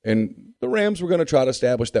 And the Rams were going to try to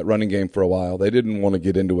establish that running game for a while. They didn't want to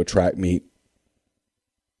get into a track meet.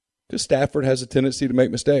 Because Stafford has a tendency to make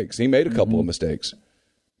mistakes. He made a couple of mistakes.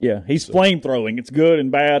 Yeah, he's flame-throwing. It's good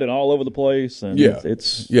and bad and all over the place. And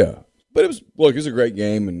it's But it was a great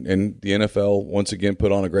game, and the NFL once again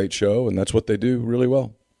put on a great show, and that's what they do really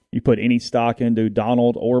well. You put any stock into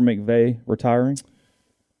Donald or McVay retiring?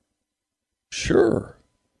 Sure.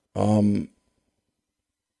 Strong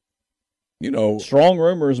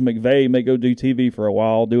rumors McVay may go do TV for a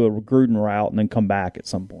while, do a Gruden route, and then come back at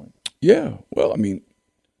some point. Yeah. Well,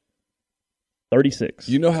 36.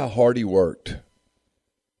 You know how hard he worked.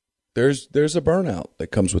 There's a burnout that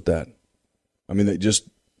comes with that. They just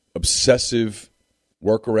obsessive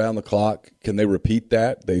work around the clock. Can they repeat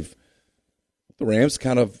that? The Rams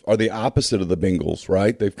kind of are the opposite of the Bengals,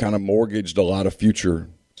 right? They've kind of mortgaged a lot of future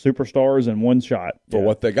superstars in one shot for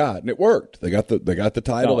what they got, and it worked. They got the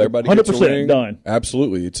title. Everybody gets a ring. Done.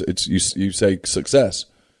 Absolutely, it's you say success,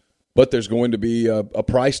 but there's going to be a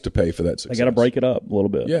price to pay for that success. They got to break it up a little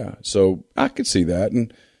bit. Yeah, so I could see that,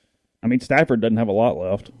 and Stafford doesn't have a lot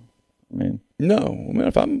left.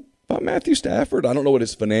 If I'm Matthew Stafford, I don't know what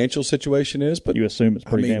his financial situation is, but you assume it's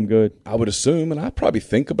pretty damn good. I would assume, and I probably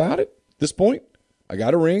think about it at this point. I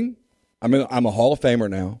got a ring. I'm a Hall of Famer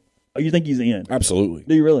now. Oh, you think he's in? Absolutely.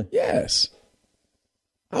 Do you really? Yes.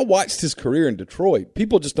 I watched his career in Detroit.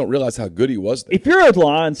 People just don't realize how good he was there. If you're a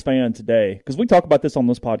Lions fan today, because we talk about this on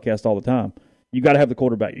this podcast all the time, you got to have the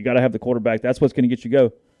quarterback. You got to have the quarterback. That's what's going to get you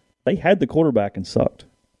go. They had the quarterback and sucked.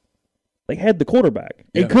 They had the quarterback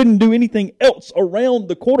and couldn't do anything else around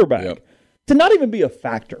the quarterback to not even be a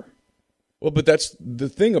factor. Well, but that's the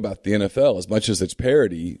thing about the NFL. As much as it's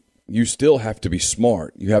parity, you still have to be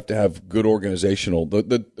smart. You have to have good organizational.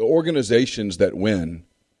 The organizations that win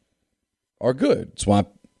are good. That's why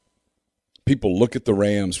people look at the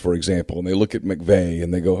Rams, for example, and they look at McVay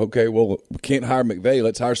and they go, okay, well, we can't hire McVay.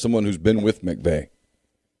 Let's hire someone who's been with McVay.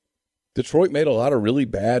 Detroit made a lot of really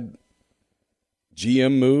bad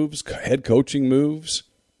GM moves, head coaching moves,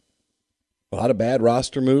 a lot of bad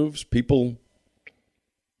roster moves. People,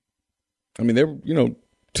 they're,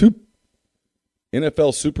 two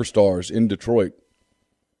NFL superstars in Detroit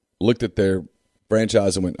looked at their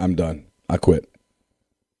franchise and went, I'm done. I quit.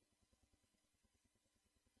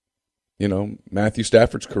 Matthew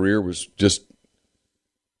Stafford's career was just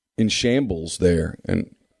in shambles there.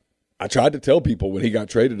 And I tried to tell people when he got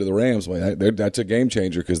traded to the Rams, that's a game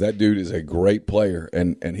changer because that dude is a great player,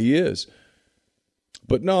 and he is.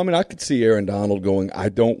 But no, I could see Aaron Donald going, I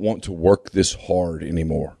don't want to work this hard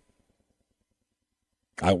anymore.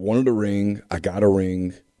 I wanted a ring. I got a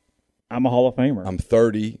ring. I'm a Hall of Famer. I'm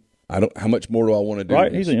 30. How much more do I want to do?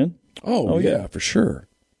 Right, he's in. Oh yeah, for sure.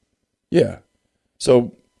 Yeah.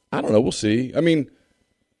 So, I don't know. We'll see.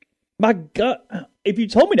 My gut, if you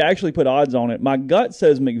told me to actually put odds on it, my gut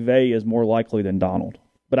says McVay is more likely than Donald.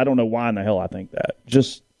 But I don't know why in the hell I think that.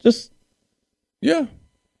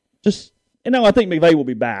 And now I think McVay will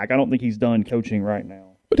be back. I don't think he's done coaching right now.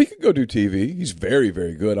 But he could go do TV. He's very,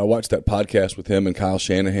 very good. I watched that podcast with him and Kyle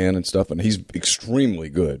Shanahan and stuff, and he's extremely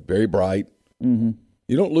good, very bright. Mm-hmm.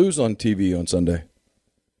 You don't lose on TV on Sunday.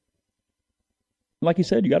 Like you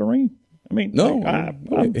said, you got a ring.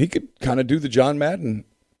 He could kind of do the John Madden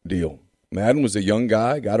deal. Madden was a young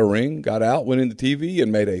guy, got a ring, got out, went into TV,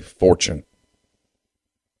 and made a fortune.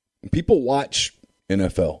 And people watch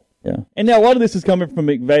NFL. Yeah. And now a lot of this is coming from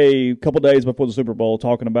McVay a couple days before the Super Bowl,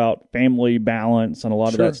 talking about family balance and a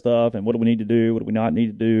lot of that stuff and what do we need to do, what do we not need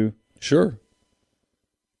to do. Sure.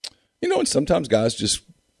 And sometimes guys just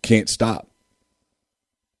can't stop.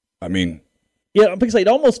 Yeah, because it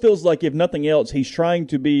almost feels like, if nothing else, he's trying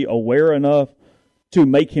to be aware enough to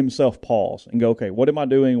make himself pause and go, okay, what am I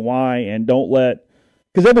doing, why, and don't let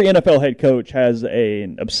 – because every NFL head coach has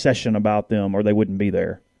an obsession about them or they wouldn't be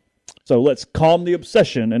there. So let's calm the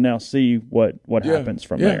obsession and now see what happens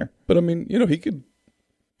from there. But, he could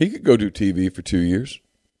go do TV for 2 years.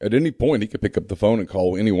 At any point, he could pick up the phone and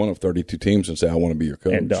call any one of 32 teams and say, I want to be your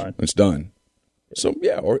coach. And done. It's done. So,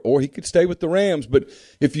 or he could stay with the Rams. But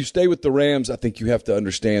if you stay with the Rams, I think you have to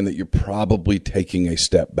understand that you're probably taking a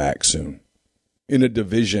step back soon in a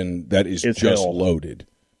division that is just loaded.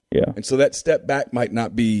 Yeah. And so that step back might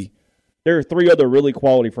not be There are 3 other really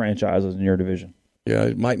quality franchises in your division. Yeah,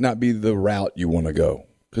 it might not be the route you want to go.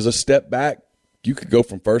 Because a step back, you could go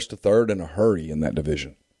from first to third in a hurry in that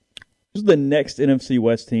division. Who's the next NFC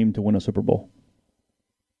West team to win a Super Bowl?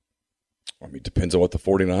 I mean, it depends on what the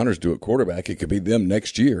 49ers do at quarterback. It could be them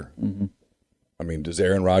next year. Mm-hmm. I mean, does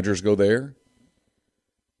Aaron Rodgers go there?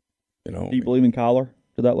 Do you believe in Kyler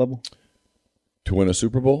to that level? To win a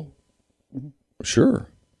Super Bowl? Mm-hmm. Sure.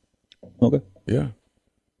 Okay. Yeah.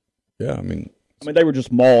 Yeah, I mean, they were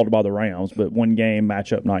just mauled by the Rams, but one game,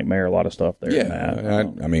 matchup nightmare, a lot of stuff there. Yeah,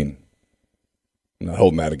 I mean, I'm not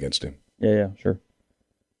holding that against him. Yeah, sure.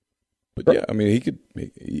 But, yeah, I mean, he could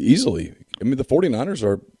easily. I mean, the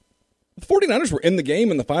 49ers were in the game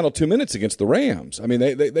in the final 2 minutes against the Rams. I mean,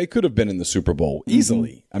 they could have been in the Super Bowl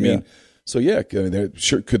easily. I mean, so, yeah, they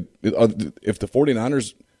sure could. If the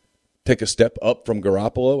 49ers take a step up from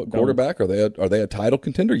Garoppolo at quarterback, are they a title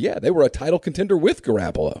contender? Yeah, they were a title contender with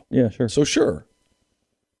Garoppolo. Yeah, sure. So, sure.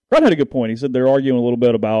 Rod had a good point. He said they're arguing a little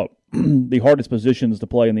bit about the hardest positions to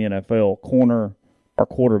play in the NFL, corner or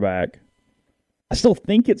quarterback. I still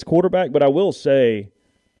think it's quarterback, but I will say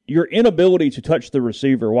your inability to touch the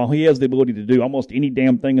receiver while he has the ability to do almost any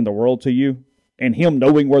damn thing in the world to you, and him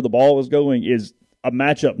knowing where the ball is going is a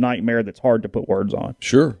matchup nightmare that's hard to put words on.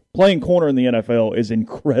 Sure. Playing corner in the NFL is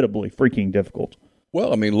incredibly freaking difficult.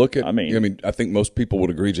 Well, I mean, I think most people would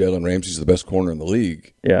agree Jalen Ramsey's the best corner in the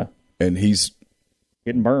league. Yeah. And he's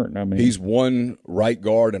getting burned. He's one right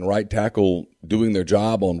guard and right tackle doing their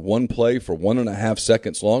job on one play for 1.5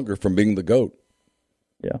 seconds longer from being the GOAT.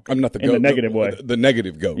 Yeah. I'm not the GOAT. In the negative way. The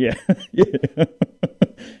negative GOAT. Yeah.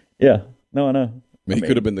 Yeah. No, I know. I mean, he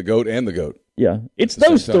could have been the GOAT and the GOAT. Yeah. It's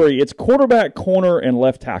those 3. It's quarterback, corner, and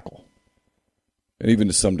left tackle. And even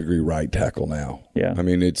to some degree, right tackle now. Yeah. I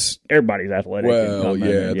mean, it's... Everybody's athletic. Well,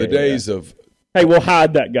 yeah. The days of... Hey, we'll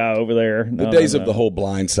hide that guy over there. The days of the whole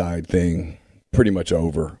blindside thing, pretty much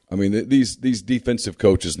over. I mean, these defensive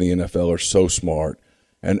coaches in the NFL are so smart,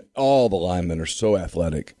 and all the linemen are so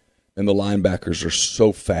athletic, and the linebackers are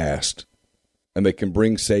so fast, and they can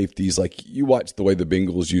bring safeties. Like, you watch the way the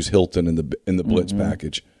Bengals use Hilton in the blitz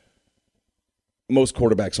package. Most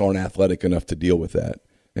quarterbacks aren't athletic enough to deal with that.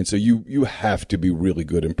 And so you have to be really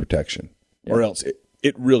good in protection, or else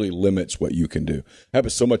it really limits what you can do.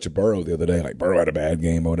 Happened so much of Burrow the other day. Like, Burrow had a bad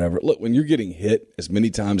game or whatever. Look, when you're getting hit as many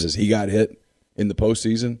times as he got hit in the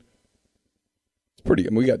postseason, it's pretty. I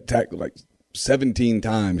mean, we got tackled like 17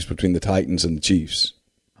 times between the Titans and the Chiefs.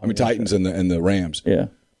 Titans and the Rams. Yeah,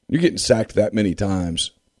 you're getting sacked that many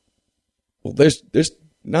times. Well, there's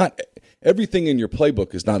not everything in your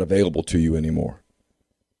playbook is not available to you anymore.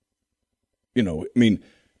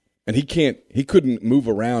 And he couldn't move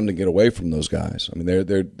around and get away from those guys. I mean,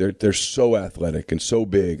 they're so athletic and so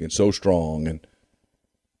big and so strong, and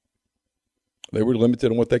they were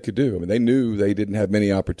limited on what they could do. I mean, they knew they didn't have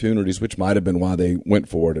many opportunities, which might have been why they went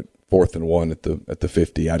for it at 4th and 1 at the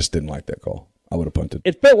 50. I just didn't like that call. I would have punted.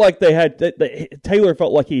 It felt like Taylor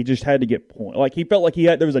felt like he just had to get point. Like he felt like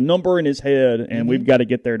there was a number in his head, and we've got to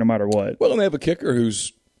get there no matter what. Well, and they have a kicker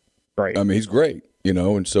who's great. I mean, he's great,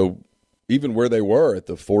 and so even where they were at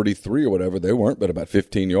the 43 or whatever, they weren't but about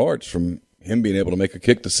 15 yards from him being able to make a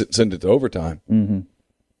kick to send it to overtime. Mm-hmm.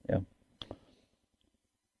 Yeah.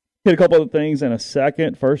 Hit a couple other things in a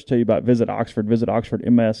second. First, tell you about Visit Oxford. Visit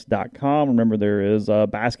oxfordms.com. Remember, there is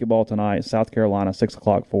basketball tonight, South Carolina, 6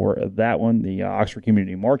 o'clock for that one. The Oxford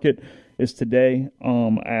Community Market is today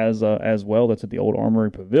as well. That's at the Old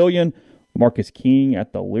Armory Pavilion. Marcus King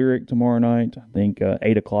at the Lyric tomorrow night. I think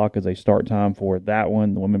 8 o'clock is a start time for that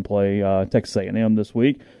one. The women play Texas A&M this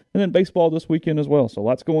week. And then baseball this weekend as well. So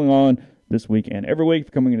lots going on this week and every week. If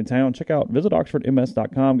you're coming into town, check out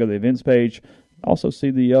visitoxfordms.com. Go to the events page. Also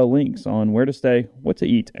see the links on where to stay, what to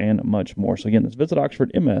eat, and much more. So again, that's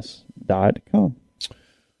visitoxfordms.com.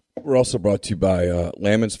 We're also brought to you by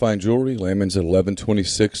Lammons Fine Jewelry. Lammons at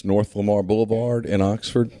 1126 North Lamar Boulevard in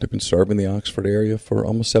Oxford. They've been serving the Oxford area for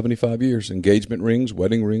almost 75 years. Engagement rings,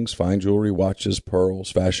 wedding rings, fine jewelry, watches,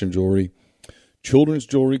 pearls, fashion jewelry, children's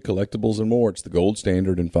jewelry, collectibles, and more. It's the gold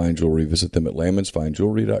standard in fine jewelry. Visit them at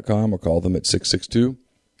lammonsfinejewelry.com or call them at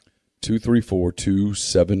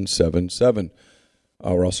 662-234-2777.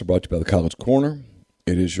 We're also brought to you by the College Corner.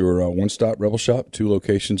 It is your one-stop Rebel Shop, 2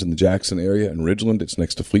 locations in the Jackson area and Ridgeland. It's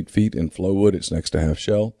next to Fleet Feet in Flowood. It's next to Half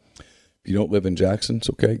Shell. If you don't live in Jackson, it's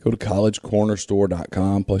okay. Go to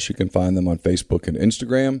collegecornerstore.com. Plus, you can find them on Facebook and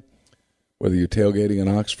Instagram. Whether you're tailgating in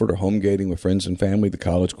Oxford or home gating with friends and family, the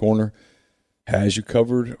College Corner has you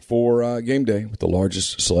covered for game day with the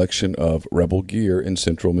largest selection of Rebel gear in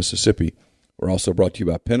central Mississippi. We're also brought to you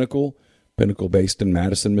by Pinnacle. Pinnacle based in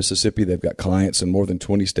Madison, Mississippi. They've got clients in more than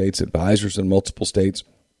 20 states, advisors in multiple states.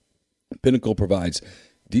 Pinnacle provides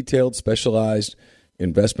detailed, specialized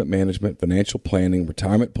investment management, financial planning,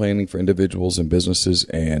 retirement planning for individuals and businesses,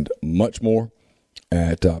 and much more.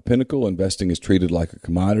 At Pinnacle, investing is treated like a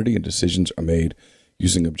commodity, and decisions are made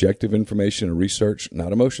using objective information and research,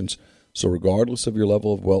 not emotions. So regardless of your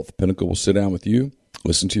level of wealth, Pinnacle will sit down with you,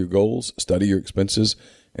 listen to your goals, study your expenses,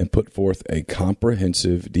 and put forth a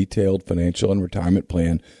comprehensive, detailed financial and retirement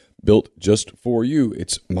plan built just for you.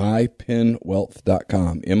 It's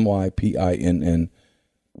mypinwealth.com, MYPINN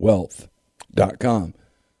wealth.com.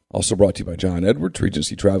 Also brought to you by John Edwards,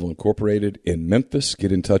 Regency Travel Incorporated in Memphis.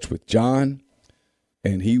 Get in touch with John,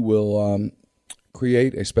 and he will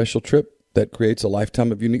create a special trip that creates a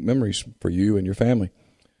lifetime of unique memories for you and your family.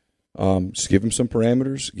 Just give him some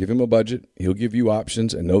parameters, give him a budget. He'll give you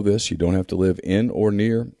options, and know this, you don't have to live in or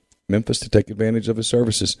near Memphis to take advantage of his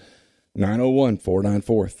services.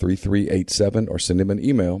 901-494-3387, or send him an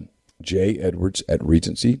email,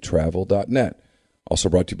 jedwards@regencytravel.net. Also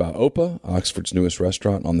brought to you by Opa, Oxford's newest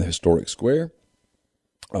restaurant on the historic square.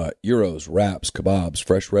 Gyros, wraps, kebabs,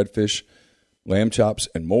 fresh redfish, lamb chops,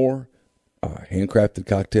 and more. Handcrafted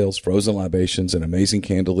cocktails, frozen libations, an amazing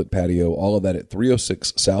candlelit patio, all of that at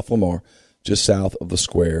 306 South Lamar, just south of the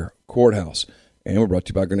Square Courthouse. And we're brought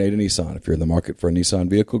to you by Grenada Nissan. If you're in the market for a Nissan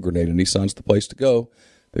vehicle, Grenada Nissan's the place to go.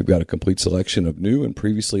 They've got a complete selection of new and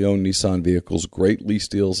previously owned Nissan vehicles, great lease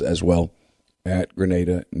deals as well at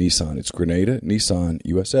Grenada Nissan. It's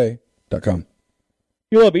GrenadaNissanUSA.com.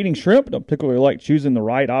 You love eating shrimp, don't particularly like choosing the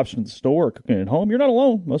right option at the store or cooking at home? You're not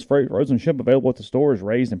alone. Most frozen shrimp available at the store is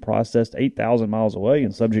raised and processed 8,000 miles away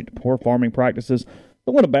and subject to poor farming practices.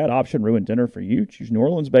 Don't let a bad option ruin dinner for you. Choose New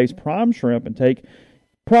Orleans-based Prime Shrimp and take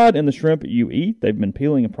pride in the shrimp you eat. They've been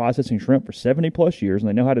peeling and processing shrimp for 70-plus years, and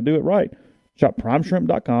they know how to do it right. Shop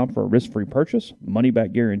primeshrimp.com for a risk-free purchase,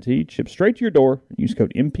 money-back guaranteed, shipped straight to your door. Use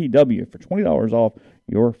code MPW for $20 off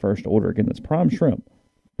your first order. Again, that's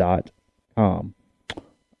primeshrimp.com.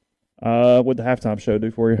 What'd the halftime show do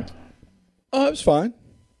for you? It was fine.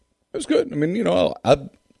 It was good. I mean, you know, I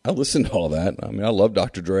listened to all that. I mean, I love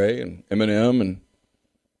Dr. Dre and Eminem and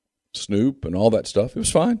Snoop and all that stuff. It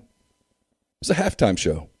was fine. It was a halftime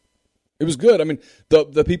show. It was good. I mean,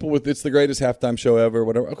 the people with "it's the greatest halftime show ever,"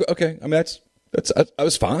 whatever. Okay. I mean, I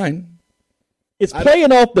was fine. It's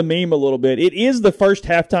playing off the meme a little bit. It is the first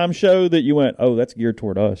halftime show that you went, oh, that's geared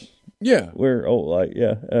toward us. Yeah, we're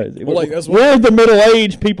that's we're the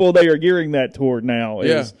middle-aged people they are gearing that toward now.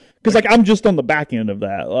 Because I'm just on the back end of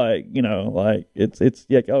that. Like, you know, like it's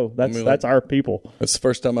that's our people. That's the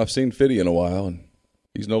first time I've seen Fitty in a while, and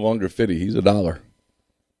he's no longer Fitty. He's a dollar.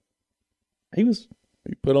 He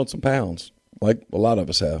put on some pounds, like a lot of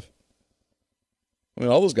us have. I mean,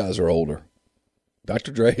 all those guys are older.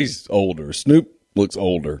 Dr. Dre's older. Snoop looks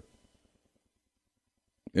older.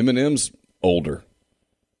 Eminem's older.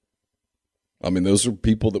 I mean, those are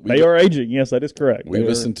people that they are aging. Yes, that is correct. We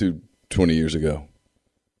listened to 20 years ago.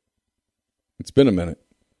 It's been a minute.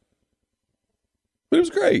 But it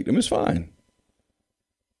was great. It was fine.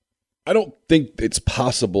 I don't think it's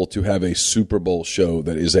possible to have a Super Bowl show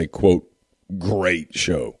that is a, quote, great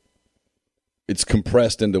show. It's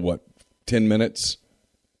compressed into, 10 minutes?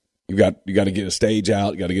 You got to get a stage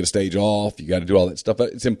out. You got to get a stage off. You got to do all that stuff.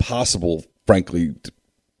 It's impossible, frankly,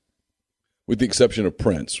 with the exception of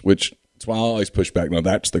Prince, which... That's why I always push back. No,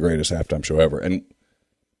 that's the greatest halftime show ever. And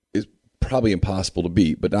it's probably impossible to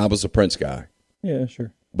beat, but I was a Prince guy. Yeah,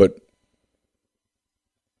 sure. But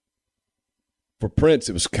for Prince,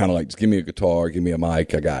 it was kind of like, just give me a guitar, give me a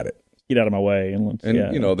mic, I got it. Get out of my way. And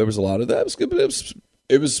you know, there was a lot of that. It was good, but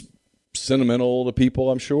it was sentimental to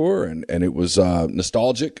people, I'm sure, and it was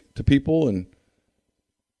nostalgic to people, and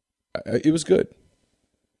it was good.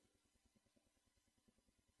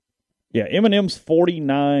 Yeah, Eminem's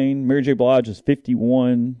 49, Mary J. Blige is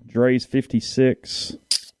 51, Dre's 56.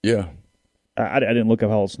 Yeah. I didn't look up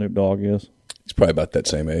how old Snoop Dogg is. He's probably about that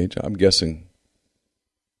same age. I'm guessing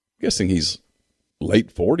he's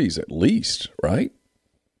late 40s at least, right?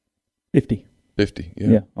 50. 50, yeah.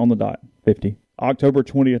 Yeah, on the dot, 50. October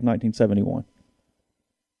 20th, 1971.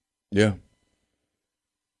 Yeah.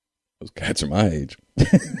 Those cats are my age.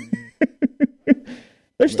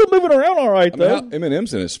 They're still moving around all right, though.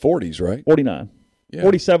 Eminem's in his 40s, right? 49. Yeah.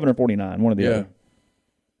 47 or 49, one of the other.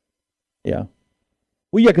 Yeah.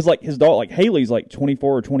 Well, yeah, because like his dog, like Haley's like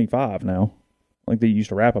 24 or 25 now. Like they used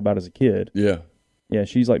to rap about as a kid. Yeah. Yeah,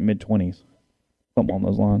 she's like mid-20s. Something along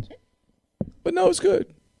those lines. But no, it's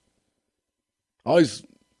good. I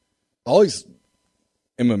always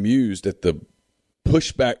am amused at the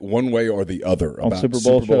pushback one way or the other about Super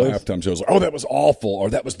Bowl halftime shows. Like, oh, that was awful,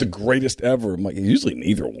 or that was the greatest ever. I'm like, usually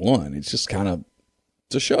neither one. It's just kind of,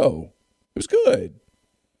 it's a show. It was good.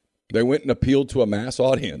 They went and appealed to a mass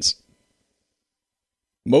audience.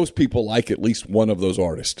 Most people like at least one of those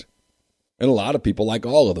artists. And a lot of people like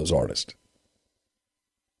all of those artists.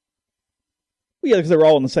 Well, yeah, because they were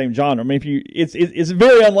all in the same genre. I mean, it's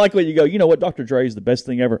very unlikely you go, you know what, Dr. Dre is the best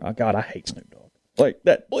thing ever. Oh, God, I hate Snoop Dogg. Like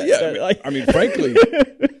that. Well, yeah. Frankly,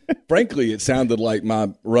 frankly, it sounded like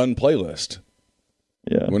my run playlist.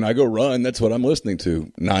 Yeah. When I go run, that's what I'm listening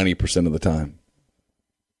to 90% of the time.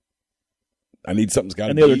 I need something's got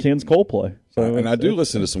to be. And the other 10's Coldplay. So and I do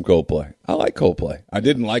listen to some Coldplay. I like Coldplay. I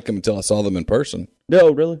didn't like them until I saw them in person.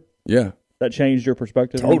 No, really? Yeah. That changed your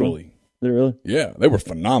perspective? Totally. Did it really? Yeah. They were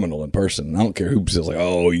phenomenal in person. I don't care who says, like,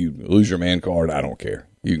 oh, you lose your man card. I don't care.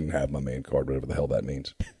 You can have my man card, whatever the hell that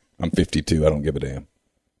means. I'm 52. I don't give a damn.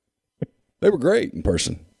 They were great in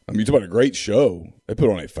person. I mean, you talk about a great show. They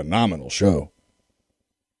put on a phenomenal show.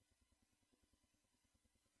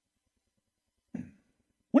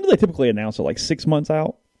 When do they typically announce it? Like 6 months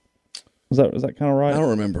out? Is that kind of right? I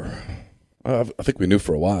don't remember. I think we knew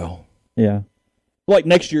for a while. Yeah. Like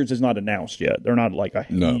next year's is not announced yet. They're not like a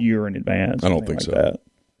year in advance. I don't think so. That.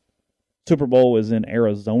 Super Bowl is in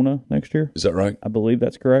Arizona next year. Is that right? I believe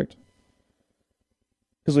that's correct.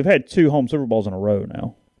 Because we've had 2 home Super Bowls in a row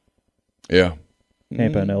now. Yeah.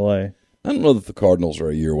 Tampa and L.A. I don't know that the Cardinals are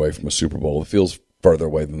a year away from a Super Bowl. It feels further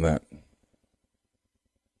away than that.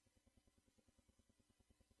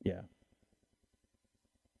 Yeah.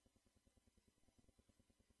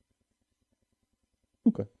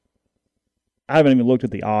 Okay. I haven't even looked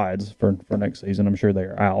at the odds for next season. I'm sure they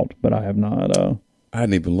are out, but I have not. I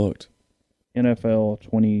hadn't even looked. NFL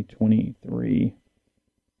 2023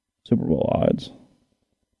 Super Bowl odds.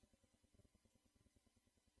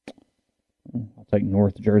 I'll take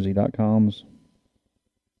NorthJersey.com's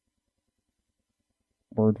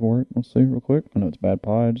word for it. Let's see real quick. I know it's bad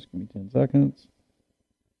pod. Just give me 10 seconds.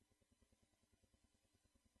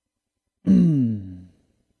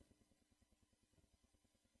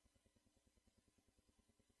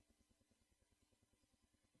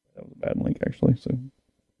 That was a bad link, actually. So,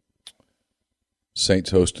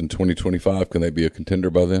 Saints host in 2025. Can they be a contender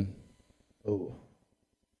by then? Oh,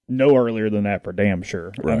 no earlier than that for damn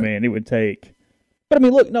sure. Right. I mean, it would take. But I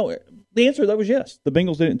mean, look, no. The answer to that was yes. The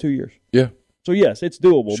Bengals did it in 2 years. Yeah. So yes, it's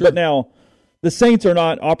doable. Sure. But now, the Saints are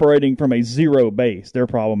not operating from a zero base. Their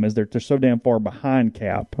problem is they're so damn far behind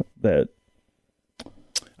cap that.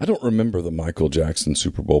 I don't remember the Michael Jackson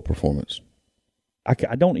Super Bowl performance. I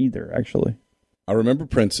don't either, actually. I remember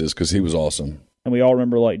Prince's because he was awesome. And we all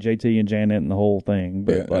remember, like, JT and Janet and the whole thing.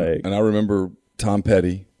 But Yeah, and I remember Tom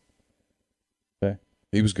Petty. Okay.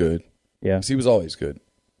 He was good. Yeah. 'Cause he was always good.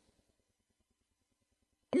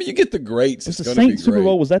 I mean, you get the greats. Was It's the going to be Saints Super great.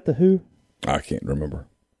 Bowl, was that the Who? I can't remember.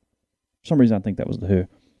 For some reason, I think that was the Who.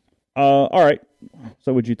 All right.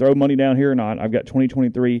 So would you throw money down here or not? I've got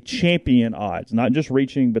 2023 champion odds. Not just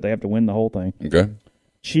reaching, but they have to win the whole thing. Okay.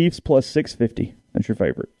 Chiefs plus 650. That's your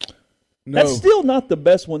favorite. No. That's still not the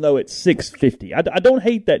best one, though, at 650. I don't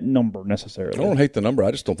hate that number necessarily. I don't hate the number.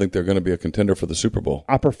 I just don't think they're going to be a contender for the Super Bowl.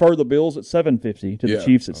 I prefer the Bills at 750 to the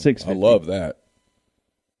Chiefs at 650. I love that.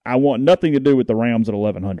 I want nothing to do with the Rams at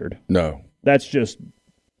 1100. No. That's just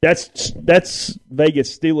that's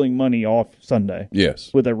Vegas stealing money off Sunday.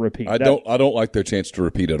 Yes. With a repeat. I don't like their chance to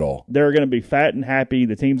repeat at all. They're going to be fat and happy.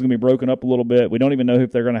 The team's going to be broken up a little bit. We don't even know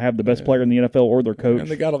if they're going to have the best player in the NFL or their coach. And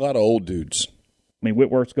they got a lot of old dudes. I mean,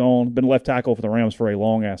 Whitworth's gone. Been left tackle for the Rams for a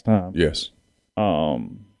long-ass time. Yes.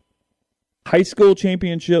 High school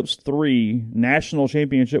championships, 3. National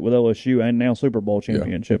championship with LSU, and now Super Bowl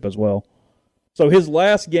championship as well. So his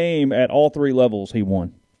last game at all 3 levels, he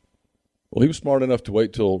won. Well, he was smart enough to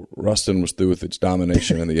wait till Ruston was through with its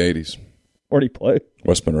domination in the 80s. Where'd he play?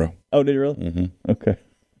 West Monroe. Oh, did he really? Mm-hmm. Okay.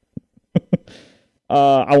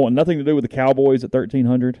 I want nothing to do with the Cowboys at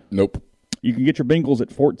 1,300. Nope. You can get your Bengals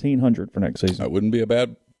at 1,400 for next season. That wouldn't be a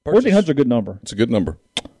bad purchase. 1,400 is a good number. It's a good number.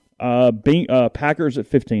 Packers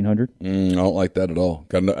at 1,500. I don't like that at all.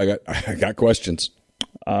 I got questions.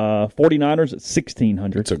 49ers at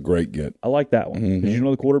 1,600. It's a great get. I like that one. Mm-hmm. You know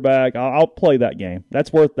the quarterback. I'll play that game.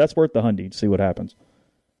 That's worth the hundy to see what happens.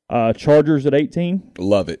 Chargers at 18.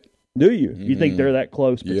 Love it. Do you? You think they're that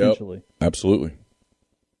close potentially? Yep, absolutely.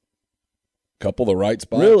 Couple of the right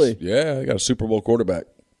spots. Really? Yeah, they got a Super Bowl quarterback.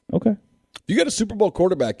 Okay. If you got a Super Bowl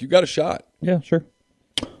quarterback, you got a shot. Yeah, sure.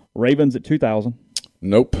 Ravens at 2,000.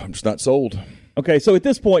 Nope, I'm just not sold. Okay, so at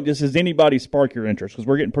this point, does anybody spark your interest? Because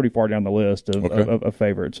we're getting pretty far down the list of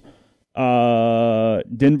favorites.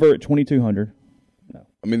 Denver at 2,200. No.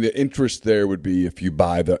 I mean, the interest there would be if you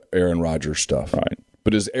buy the Aaron Rodgers stuff. Right.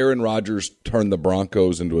 But does Aaron Rodgers turn the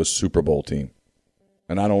Broncos into a Super Bowl team?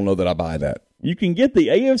 And I don't know that I buy that. You can get the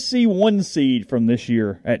AFC 1 seed from this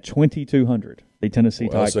year at 2,200. The Tennessee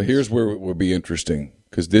Titans. So here's where it will be interesting,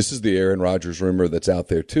 because this is the Aaron Rodgers rumor that's out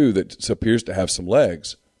there too that appears to have some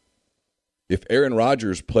legs. If Aaron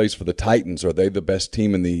Rodgers plays for the Titans, are they the best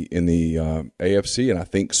team in the AFC? And I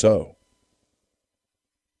think so.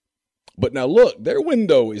 But now look, their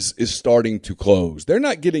window is starting to close. They're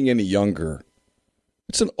not getting any younger.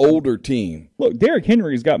 It's an older team. Look, Derrick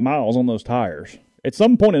Henry's got miles on those tires. At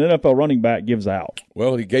some point, an NFL running back gives out.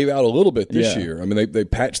 Well, he gave out a little bit this year. I mean, they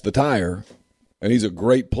patched the tire, and he's a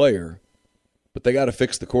great player. But they got to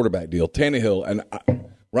fix the quarterback deal.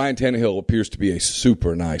 Ryan Tannehill appears to be a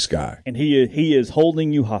super nice guy. And he is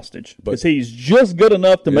holding you hostage because he's just good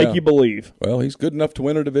enough to make you believe. Well, he's good enough to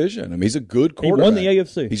win a division. I mean, he's a good quarterback. He won the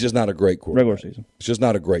AFC. He's just not a great quarterback. Regular season. He's just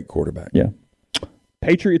not a great quarterback. Yeah.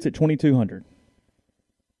 Patriots at 2,200.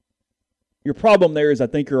 Your problem there is I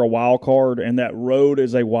think you're a wild card, and that road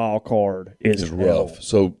is a wild card. It's rough.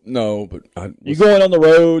 So, no, but you're going on the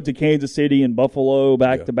road to Kansas City and Buffalo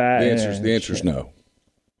back to back. The answer's no.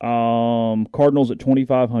 Cardinals at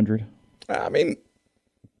 2,500. I mean,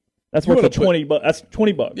 that's worth $20. That's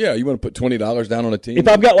 $20. Yeah, you want to put $20 down on a team? If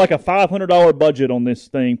I've got like a $500 budget on this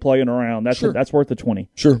thing playing around, that's worth the $20.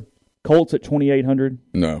 Sure. Colts at 2,800.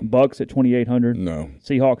 No. Bucks at 2,800. No.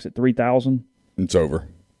 Seahawks at 3,000. It's over.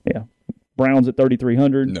 Yeah. Browns at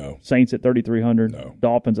 3,300. No. Saints at 3,300. No.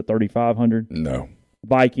 Dolphins at 3,500. No.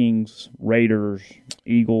 Vikings, Raiders,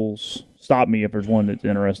 Eagles. Stop me if there's one that's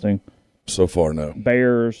interesting. So far, no.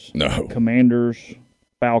 Bears. No. Commanders,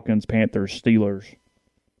 Falcons, Panthers, Steelers.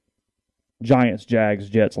 Giants, Jags,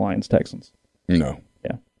 Jets, Lions, Texans. No.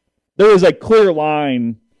 Yeah. There is a clear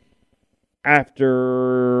line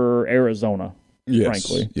after Arizona,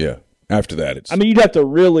 frankly. Yeah. After that, it's... I mean, you'd have to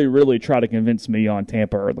really, really try to convince me on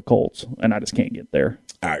Tampa or the Colts, and I just can't get there.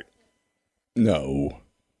 No.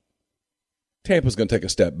 Tampa's going to take a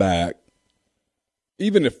step back.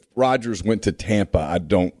 Even if Rodgers went to Tampa,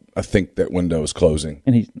 I think that window is closing.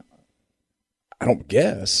 And he's not. I don't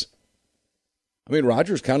guess. I mean,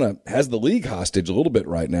 Rodgers kind of has the league hostage a little bit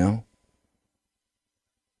right now.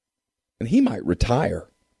 And he might retire.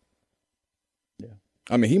 Yeah.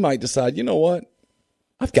 I mean, he might decide, you know what?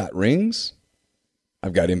 I've got rings.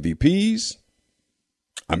 I've got MVPs.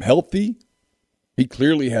 I'm healthy. He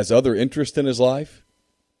clearly has other interest in his life.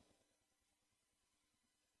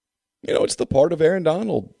 You know, it's the part of Aaron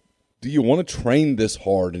Donald. Do you want to train this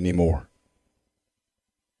hard anymore?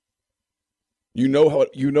 You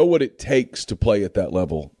know what it takes to play at that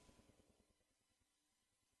level.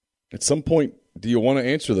 At some point, do you want to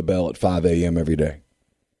answer the bell at 5 a.m. every day?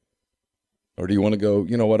 Or do you want to go,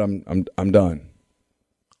 you know what, I'm done.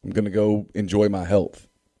 I'm going to go enjoy my health.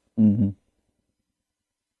 Mm-hmm.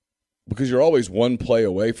 Because you're always one play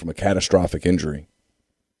away from a catastrophic injury.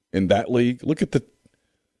 In that league, look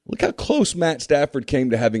how close Matt Stafford came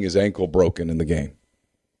to having his ankle broken in the game.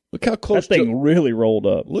 Look how close that thing really rolled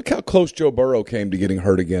up. Look how close Joe Burrow came to getting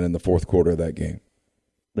hurt again in the fourth quarter of that game.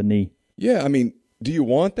 The knee. Yeah, I mean, do you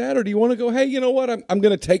want that, or do you want to go, hey, you know what, I'm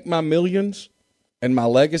going to take my millions and my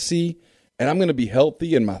legacy, and I'm going to be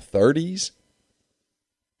healthy in my 30s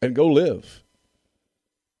and go live.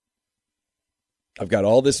 I've got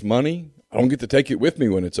all this money. I don't get to take it with me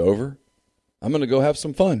when it's over. I'm going to go have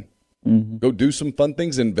some fun. Mm-hmm. Go do some fun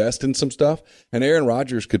things, invest in some stuff. And Aaron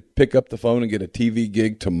Rodgers could pick up the phone and get a TV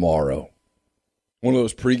gig tomorrow. One of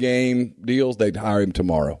those pregame deals, they'd hire him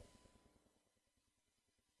tomorrow.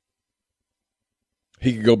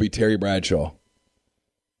 He could go be Terry Bradshaw.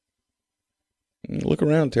 Look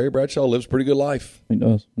around. Terry Bradshaw lives a pretty good life. He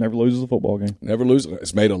does. Never loses a football game. Never loses.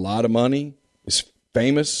 Has made a lot of money. Is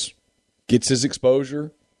famous. Gets his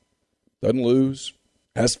exposure. Doesn't lose.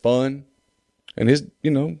 Has fun. And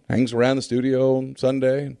hangs around the studio on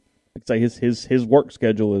Sunday. I'd say his work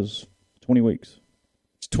schedule is 20 weeks.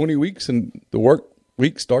 It's 20 weeks, and the work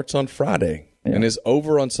week starts on Friday and is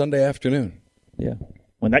over on Sunday afternoon. Yeah.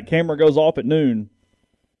 When that camera goes off at noon,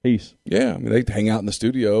 peace. Yeah, I mean, they hang out in the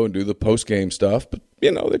studio and do the post-game stuff, but,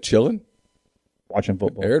 they're chilling. Watching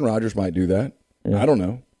football. Aaron Rodgers might do that. Yeah. I don't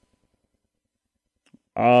know.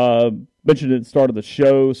 Mentioned at the start of the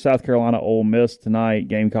show, South Carolina, Ole Miss tonight.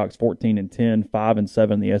 Gamecocks 14-10,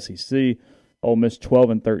 5-7 in the SEC. Ole Miss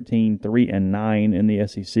 12-13, 3-9 in the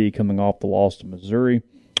SEC, coming off the loss to Missouri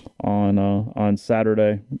on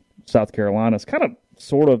Saturday. South Carolina's kind of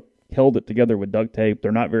sort of held it together with duct tape.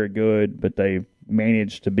 They're not very good, but they've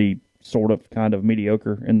managed to be sort of kind of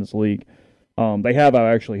mediocre in this league. They have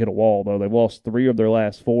actually hit a wall, though. They've lost 3 of their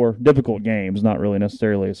last 4. Difficult games, not really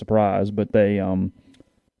necessarily a surprise, but they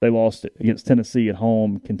They lost against Tennessee at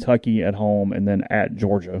home, Kentucky at home, and then at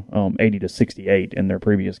Georgia, 80-68 in their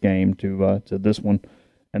previous game to this one.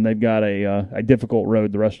 And they've got a difficult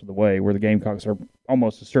road the rest of the way, where the Gamecocks are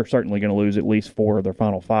almost certainly going to lose at least 4 of their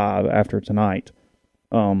final 5 after tonight,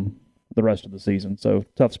 the rest of the season. So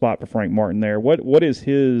tough spot for Frank Martin there. What is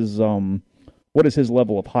his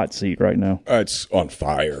level of hot seat right now? It's on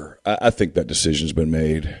fire. I think that decision's been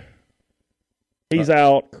made. He's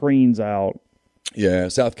out. Crean's out. Yeah,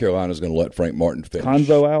 South Carolina's going to let Frank Martin finish.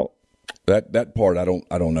 Konzo out. That part I don't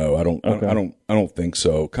know. I don't think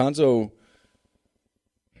so. Konzo's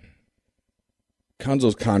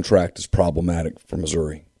contract is problematic for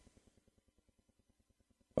Missouri.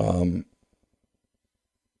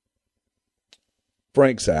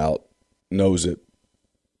 Frank's out, knows it.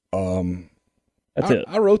 That's it.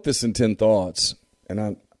 I wrote this in 10 thoughts,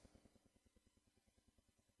 and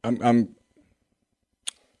I'm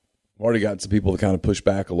already got some people to kind of push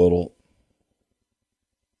back a little.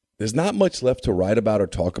 There's not much left to write about or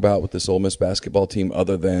talk about with this Ole Miss basketball team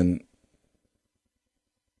other than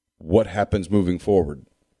what happens moving forward.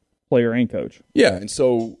 Player and coach. Yeah, and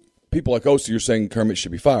so people like, oh, so you're saying Kermit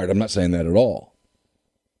should be fired. I'm not saying that at all.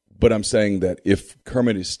 But I'm saying that if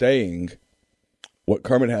Kermit is staying, what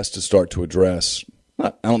Kermit has to start to address,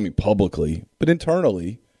 I don't mean publicly, but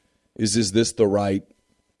internally, is his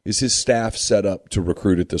staff set up to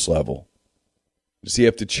recruit at this level? Does he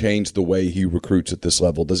have to change the way he recruits at this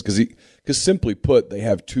level? Because simply put, they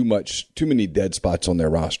have too many dead spots on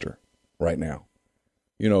their roster right now.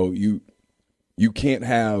 You know, you can't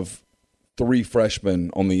have 3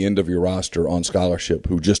 freshmen on the end of your roster on scholarship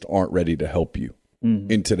who just aren't ready to help you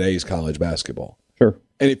in today's college basketball. Sure.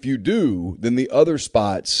 And if you do, then the other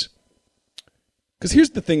spots – because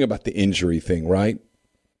here's the thing about the injury thing, right?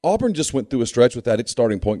 Auburn just went through a stretch without its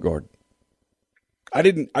starting point guard. I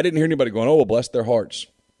didn't hear anybody going, oh, well, bless their hearts.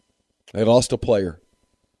 They lost a player.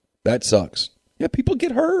 That sucks. Yeah, people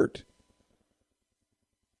get hurt.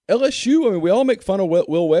 LSU, I mean, we all make fun of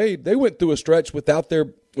Will Wade. They went through a stretch without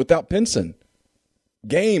Pinson.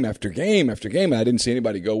 Game after game after game. I didn't see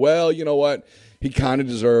anybody go, well, you know what? He kind of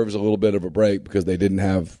deserves a little bit of a break because they didn't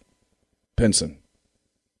have Pinson.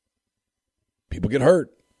 People get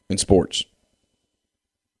hurt in sports.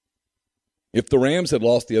 If the Rams had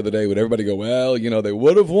lost the other day, would everybody go, well, you know, they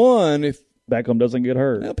would have won if Beckham doesn't get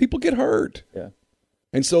hurt? Well, people get hurt. Yeah.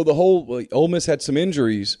 And so the whole Ole Miss had some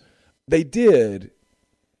injuries. They did.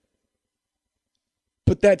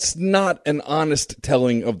 But that's not an honest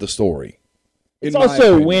telling of the story. It's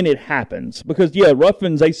also when it happens. Because, yeah,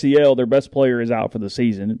 Ruffin's ACL, their best player, is out for the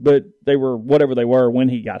season. But they were whatever they were when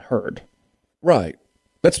he got hurt. Right.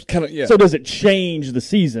 That's kind of, yeah. So does it change the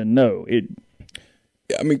season? No.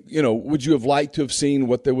 I mean, you know, would you have liked to have seen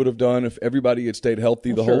what they would have done if everybody had stayed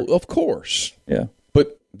healthy whole? Of course. Yeah.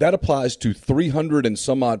 But that applies to 300 and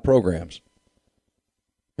some odd programs.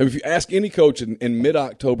 And if you ask any coach in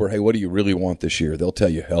mid-October, hey, what do you really want this year? They'll tell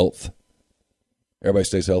you health. Everybody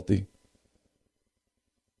stays healthy.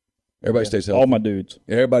 Everybody stays healthy. All my dudes.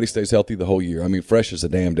 Everybody stays healthy the whole year. I mean, fresh as a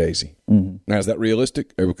damn daisy. Mm-hmm. Now, is that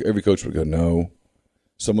realistic? Every coach would go, no.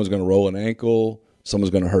 Someone's going to roll an ankle. Someone's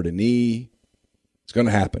going to hurt a knee. It's going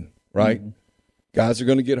to happen, right? Mm-hmm. Guys are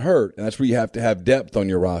going to get hurt, and that's where you have to have depth on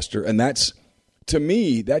your roster. And that's, to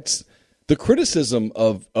me, that's the criticism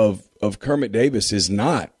of Kermit Davis is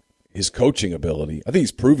not his coaching ability. I think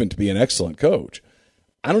he's proven to be an excellent coach.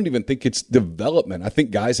 I don't even think it's development. I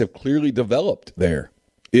think guys have clearly developed there.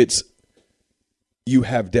 It's you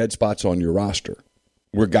have dead spots on your roster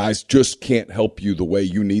where guys just can't help you the way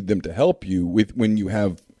you need them to help you when you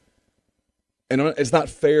have. And it's not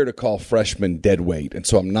fair to call freshmen dead weight, and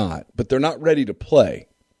so I'm not. But they're not ready to play.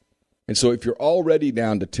 And so if you're already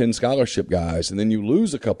down to 10 scholarship guys and then you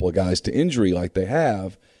lose a couple of guys to injury like they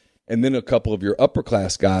have, and then a couple of your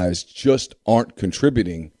upper-class guys just aren't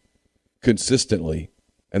contributing consistently,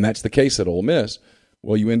 and that's the case at Ole Miss,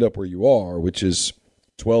 well, you end up where you are, which is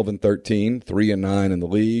 12-13, 3-9 in the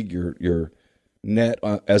league. Your net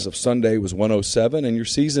as of Sunday was 107, and your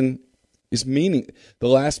season is the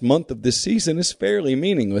last month of this season is fairly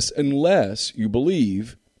meaningless unless you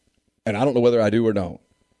believe, and I don't know whether I do or don't,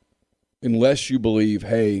 unless you believe,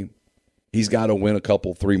 hey, he's got to win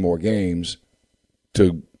 3 more games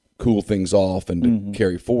to cool things off and to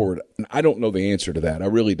carry forward. And I don't know the answer to that. I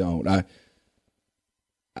really don't.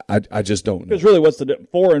 I just don't know. Because really, what's the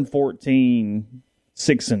 4-14,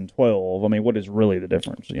 6-12? I mean, what is really the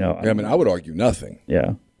difference? You know, I mean, I would argue nothing.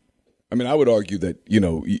 Yeah. I mean, I would argue that, you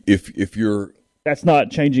know, if you're – that's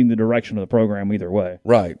not changing the direction of the program either way.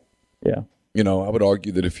 Right. Yeah. You know, I would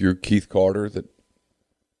argue that if you're Keith Carter, that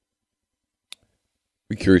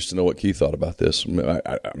Be curious to know what Keith thought about this.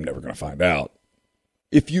 I'm never going to find out.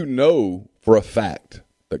 If you know for a fact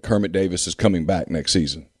that Kermit Davis is coming back next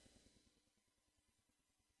season,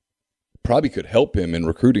 probably could help him in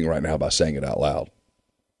recruiting right now by saying it out loud.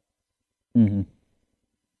 Mm-hmm.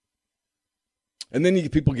 And then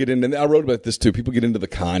people get into, I wrote about this too, people get into the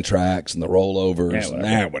contracts and the rollovers.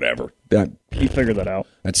 Yeah, whatever. He figured that out.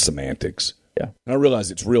 That's semantics. Yeah. And I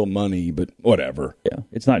realize it's real money, but whatever. Yeah,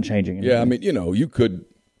 it's not changing anything. Yeah, I mean, you could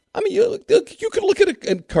look at it,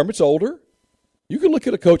 and Kermit's older. You could look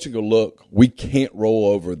at a coach and go, look, we can't roll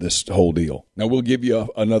over this whole deal. Now, we'll give you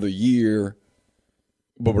another year,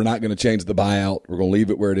 but we're not going to change the buyout. We're going to leave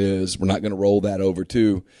it where it is. We're not going to roll that over,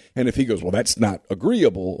 too. And if he goes, well, that's not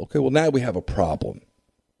agreeable, okay, well, now we have a problem.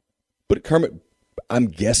 But Kermit, I'm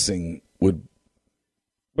guessing, would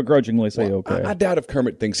begrudgingly say okay. I doubt if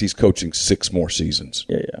Kermit thinks he's coaching 6 more seasons.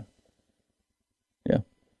 Yeah.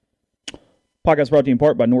 Podcast brought to you in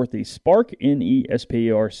part by Northeast Spark,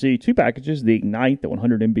 NESPARC. 2 packages, the Ignite, the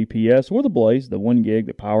 100 Mbps, or the Blaze, the 1 gig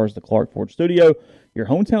that powers the Clark Ford Studio. Your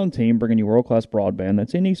hometown team bringing you world-class broadband.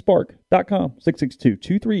 That's nespark.com,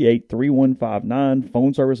 662-238-3159.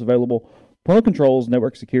 Phone service available, parental controls,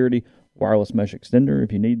 network security, wireless mesh extender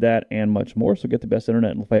if you need that, and much more. So get the best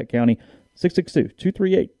internet in Lafayette County,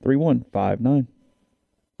 662-238-3159.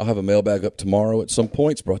 I'll have a mailbag up tomorrow at some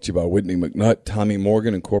point. It's brought to you by Whitney McNutt, Tommy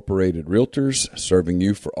Morgan Incorporated Realtors, serving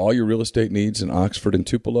you for all your real estate needs in Oxford and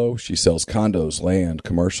Tupelo. She sells condos, land,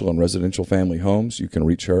 commercial, and residential family homes. You can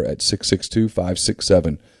reach her at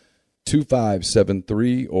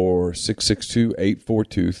 662-567-2573 or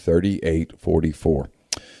 662-842-3844.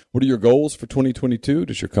 What are your goals for 2022?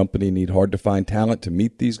 Does your company need hard-to-find talent to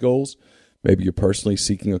meet these goals? Maybe you're personally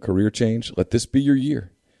seeking a career change. Let this be your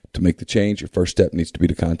year. To make the change, your first step needs to be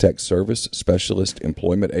to contact Service Specialist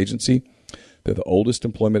Employment Agency. They're the oldest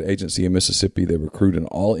employment agency in Mississippi. They recruit in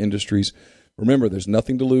all industries. Remember, there's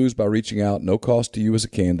nothing to lose by reaching out. No cost to you as a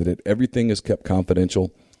candidate. Everything is kept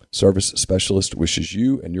confidential. Service Specialist wishes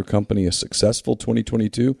you and your company a successful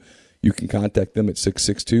 2022. You can contact them at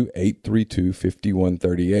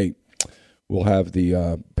 662-832-5138. We'll have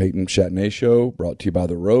the Peyton Chatney Show brought to you by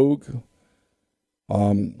The Rogue.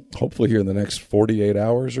 Hopefully here in the next 48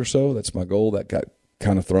 hours or so. That's my goal. That got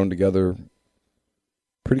kind of thrown together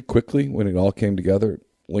pretty quickly when it all came together. It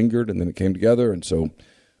lingered, and then it came together. And so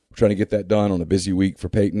we're trying to get that done on a busy week for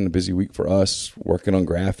Peyton, a busy week for us, working on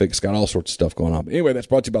graphics, got all sorts of stuff going on. But anyway, that's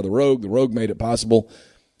brought to you by The Rogue. The Rogue made it possible.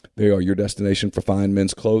 They are your destination for fine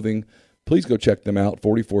men's clothing. Please go check them out,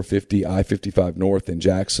 4450 I-55 North in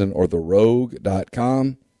Jackson, or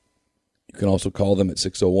therogue.com. You can also call them at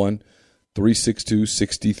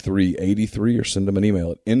 601-362-6383 or send them an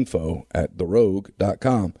email at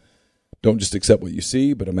info@therogue.com. Don't just accept what you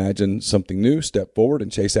see, but imagine something new, step forward,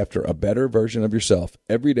 and chase after a better version of yourself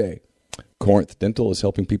every day. Corinth Dental is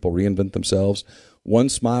helping people reinvent themselves one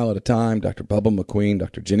smile at a time. Dr. Bubba McQueen,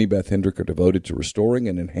 Dr. Jenny Beth Hendrick are devoted to restoring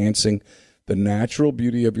and enhancing the natural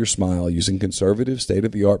beauty of your smile using conservative,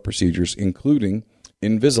 state-of-the-art procedures, including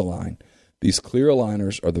Invisalign. These clear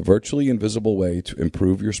aligners are the virtually invisible way to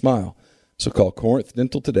improve your smile. So call Corinth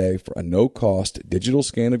Dental today for a no-cost digital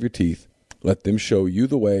scan of your teeth. Let them show you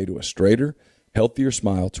the way to a straighter, healthier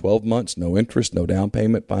smile. 12 months, no interest, no down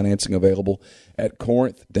payment, financing available at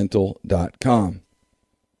corinthdental.com.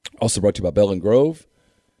 Also brought to you by Bell & Grove.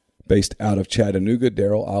 Based out of Chattanooga,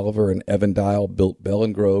 Daryl Oliver and Evan Dial built Bell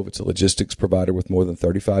 & Grove. It's a logistics provider with more than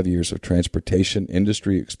 35 years of transportation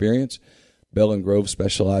industry experience. Bell & Grove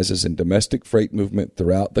specializes in domestic freight movement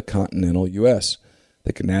throughout the continental U.S.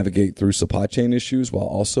 They can navigate through supply chain issues while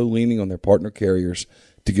also leaning on their partner carriers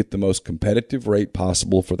to get the most competitive rate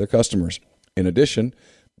possible for their customers. In addition,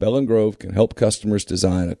 Bell & Grove can help customers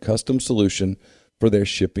design a custom solution for their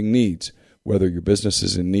shipping needs. Whether your business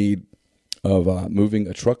is in need of moving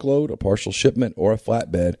a truckload, a partial shipment, or a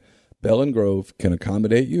flatbed, Bell & Grove can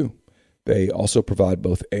accommodate you. They also provide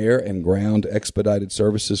both air and ground expedited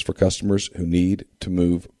services for customers who need to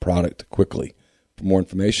move product quickly. For more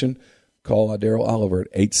information, call Daryl Oliver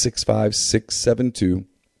at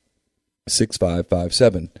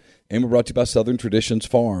 865-672-6557. And we're brought to you by Southern Traditions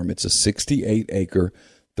Farm. It's a 68-acre,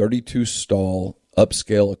 32-stall,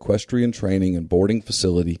 upscale equestrian training and boarding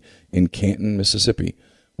facility in Canton, Mississippi.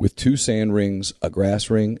 With 2 sand rings, a grass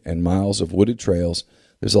ring, and miles of wooded trails,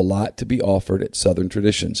 there's a lot to be offered at Southern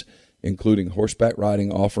Traditions, including horseback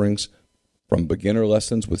riding offerings from beginner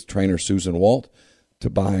lessons with trainer Susan Walt to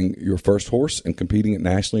buying your first horse and competing at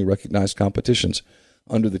nationally recognized competitions.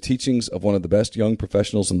 Under the teachings of one of the best young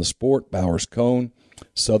professionals in the sport, Bowers Cone,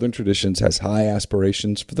 Southern Traditions has high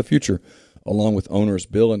aspirations for the future. Along with owners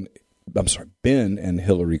Ben and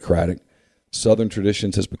Hillary Craddock, Southern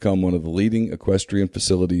Traditions has become one of the leading equestrian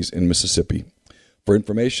facilities in Mississippi. For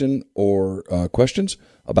information or questions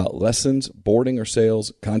about lessons, boarding, or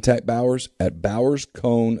sales, contact Bowers at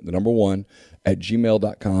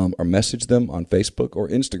bowerscone1@gmail.com or message them on Facebook or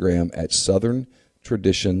Instagram at Southern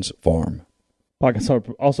Traditions Farm.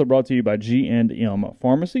 Podcast also brought to you by G&M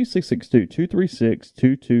Pharmacy,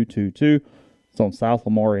 662-236-2222. It's on South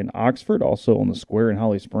Lamar in Oxford, also on the Square in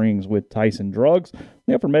Holly Springs with Tyson Drugs.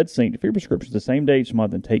 They offer MedSync for your prescriptions the same day each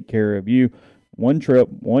month and take care of you. One trip,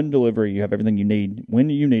 one delivery. You have everything you need when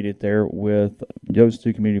you need it there with those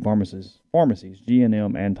two community pharmacies,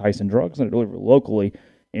 G&M and Tyson Drugs, and they deliver locally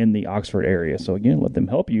in the Oxford area. So, again, let them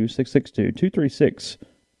help you,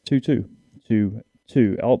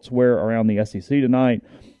 662-236-2222. Elsewhere around the SEC tonight,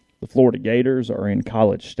 the Florida Gators are in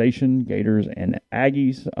College Station. Gators and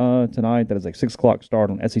Aggies tonight. That is a 6 o'clock start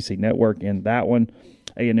on SEC Network in that one.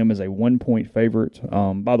 A&M is a 1-point favorite.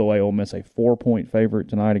 By the way, Ole Miss a 4-point favorite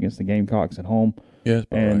tonight against the Gamecocks at home. Yeah,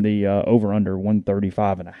 and right. the over-under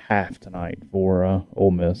 135.5 tonight for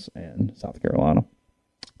Ole Miss and South Carolina.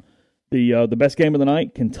 The best game of the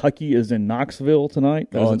night, Kentucky is in Knoxville tonight.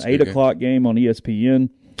 That's an 8 o'clock game on ESPN.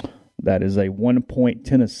 That is a 1-point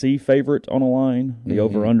Tennessee favorite on a line. The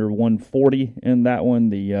over-under 140 in that one.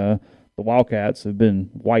 The Wildcats have been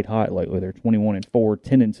white hot lately. They're 21-4,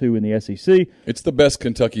 10-2 in the SEC. It's the best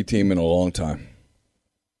Kentucky team in a long time.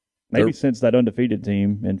 Maybe since that undefeated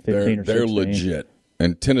team in 15 or 16. They're legit.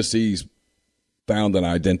 And Tennessee's found an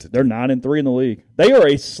identity. They're 9-3 in the league. They are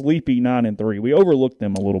a sleepy 9-3. We overlooked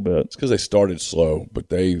them a little bit. It's because they started slow, but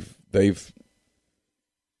they're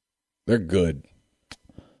good.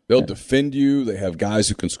 They'll defend you. They have guys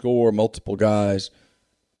who can score, multiple guys.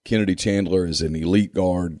 Kennedy Chandler is an elite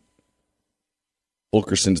guard.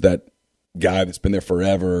 Fulkerson's that guy that's been there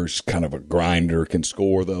forever. He's kind of a grinder, can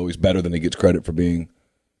score, though. He's better than he gets credit for being.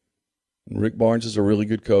 And Rick Barnes is a really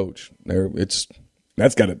good coach. That's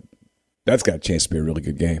got a chance to be a really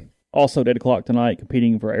good game. Also at 8 o'clock tonight,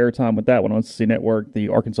 competing for airtime with that one on SEC Network, the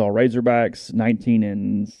Arkansas Razorbacks,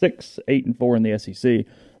 19-6, 8-4 in the SEC.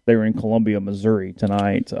 They were in Columbia, Missouri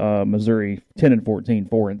tonight. Missouri 10-14,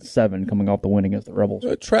 4-7, coming off the win against the Rebels.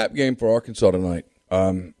 A trap game for Arkansas tonight.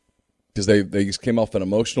 Because they just came off an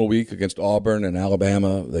emotional week against Auburn and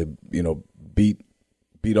Alabama. They beat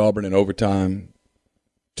Auburn in overtime,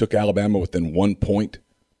 took Alabama within 1 point.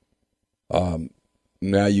 And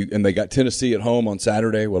they got Tennessee at home on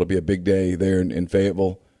Saturday. Well, it'll be a big day there in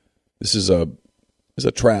Fayetteville. This is a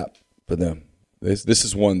trap for them. This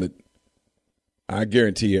is one that I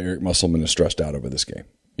guarantee you Eric Musselman is stressed out over this game.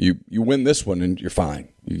 You win this one and you're fine.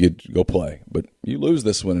 You get to go play. But you lose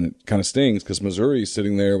this one and it kind of stings because Missouri is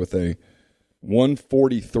sitting there with a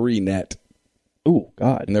 143 net. Ooh,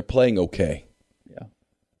 God. And they're playing okay. Yeah.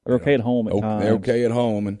 They're okay at home at times. They're okay at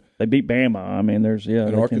home. And they beat Bama. I mean,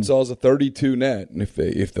 and Arkansas is a 32 net. And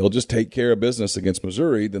if they'll just take care of business against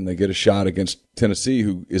Missouri, then they get a shot against Tennessee,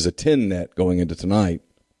 who is a 10 net going into tonight.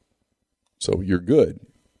 So you're good.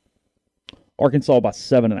 Arkansas by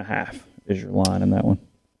 7.5 is your line in that one.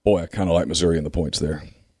 Boy, I kind of like Missouri in the points there.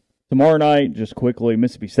 Tomorrow night, just quickly,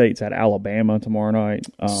 Mississippi State's at Alabama tomorrow night.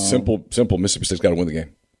 Simple. Mississippi State's got to win the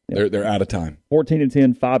game. Yeah. They're out of time.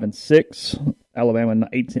 14-10, 5-6. Alabama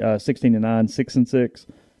 16-9, 6-6.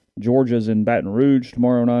 Georgia's in Baton Rouge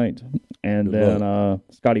tomorrow night, and Good then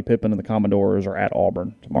Scottie Pippen and the Commodores are at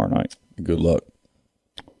Auburn tomorrow night. Good luck.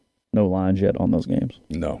 No lines yet on those games.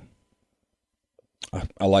 No.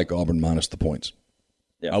 I like Auburn minus the points.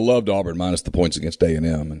 Yeah. I loved Auburn minus the points against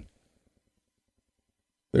A&M,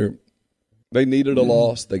 and they needed a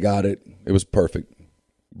loss. They got it. It was perfect.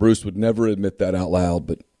 Bruce would never admit that out loud,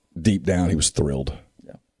 but deep down he was thrilled.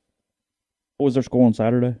 Yeah. What was their score on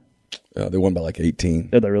Saturday? They won by like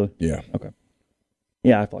 18. Did they really? Yeah. Okay.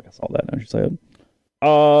 Yeah, I feel like I saw that now you say it.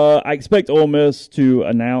 I expect Ole Miss to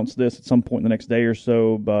announce this at some point in the next day or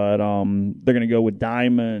so, but they're going to go with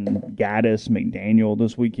Diamond, Gaddis, McDaniel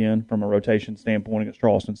this weekend from a rotation standpoint against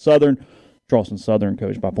Charleston Southern. Charleston Southern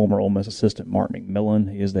coached by former Ole Miss assistant Mark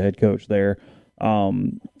McMillan. He is the head coach there.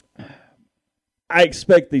 I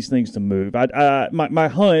expect these things to move. My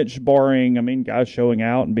hunch, barring, guys showing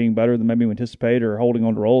out and being better than maybe we anticipate or holding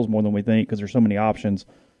on to roles more than we think because there's so many options,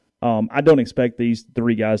 I don't expect these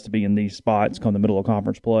three guys to be in these spots come the middle of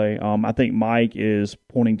conference play. I think Mike is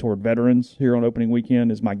pointing toward veterans here on opening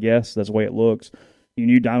weekend is my guess. That's the way it looks. You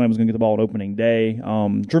knew Diamond was going to get the ball on opening day.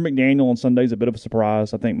 Drew McDaniel on Sunday is a bit of a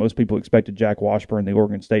surprise. I think most people expected Jack Washburn, the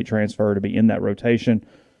Oregon State transfer, to be in that rotation.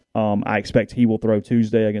 I expect he will throw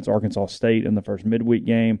Tuesday against Arkansas State in the first midweek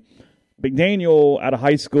game. McDaniel, out of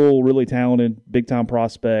high school, really talented, big-time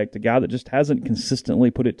prospect, a guy that just hasn't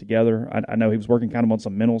consistently put it together. I know he was working kind of on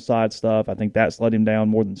some mental side stuff. I think that's let him down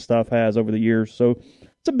more than stuff has over the years. So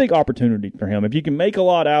it's a big opportunity for him. If you can make a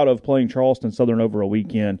lot out of playing Charleston Southern over a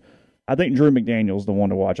weekend, I think Drew McDaniel's the one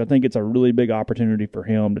to watch. I think it's a really big opportunity for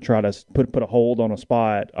him to try to put a hold on a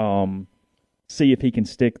spot, see if he can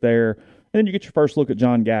stick there. And then you get your first look at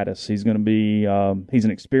John Gaddis. He's going to be he's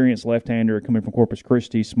an experienced left-hander coming from Corpus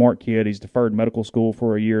Christi, smart kid. He's deferred medical school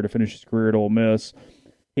for a year to finish his career at Ole Miss.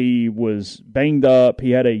 He was banged up.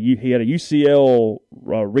 He had a UCL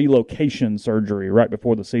relocation surgery right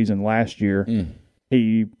before the season last year.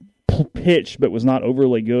 He pitched but was not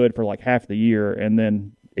overly good for like half the year, and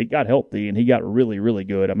then it got healthy, and he got really, really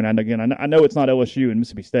good. I mean, I know it's not LSU and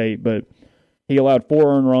Mississippi State, but he allowed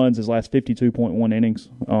 4 earned runs his last 52.1 innings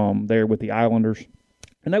there with the Islanders.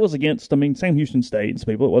 And that was against, same Houston State and some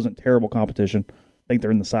people. It wasn't terrible competition. I think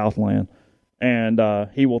they're in the Southland. And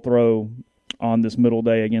he will throw on this middle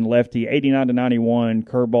day again, lefty, 89-91.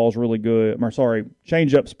 Curveball's really good.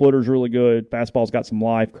 Changeup, splitter's really good. Fastball's got some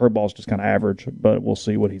life. Curveball's just kind of average, but we'll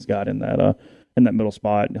see what he's got in that middle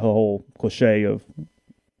spot. The whole cliche of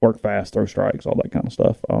work fast, throw strikes, all that kind of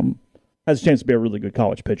stuff. Has a chance to be a really good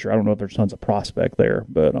college pitcher. I don't know if there's tons of prospect there,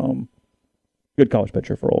 but good college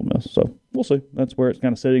pitcher for Ole Miss. So we'll see. That's where it's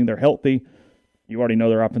kind of sitting. They're healthy. You already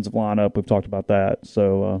know their offensive lineup. We've talked about that.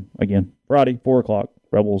 So, again, Friday, 4 o'clock,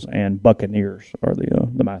 Rebels and Buccaneers are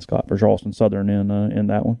the mascot for Charleston Southern in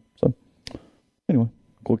that one. So, anyway,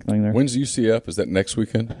 quick thing there. When's UCF? Is that next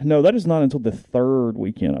weekend? No, that is not until the third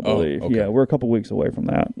weekend, I believe. Okay. Yeah, we're a couple weeks away from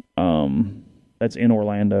that. That's in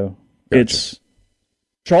Orlando. Gotcha. It's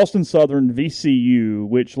Charleston Southern, VCU,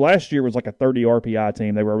 which last year was like a 30 RPI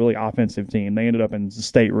team. They were a really offensive team. They ended up in the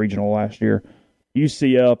state regional last year.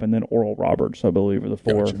 UCF and then Oral Roberts, I believe, are the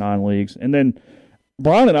 4 Gotcha. non-leagues. And then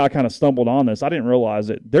Brian and I kind of stumbled on this. I didn't realize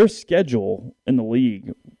it. Their schedule in the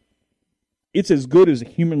league, it's as good as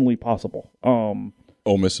humanly possible.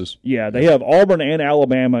 Ole Misses. Yeah, they have Auburn and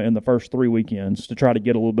Alabama in the first 3 weekends to try to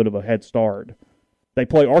get a little bit of a head start. They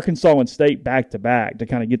play Arkansas and State back-to-back to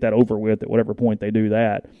kind of get that over with at whatever point they do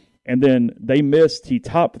that. And then they missed the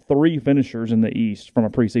top 3 finishers in the East from a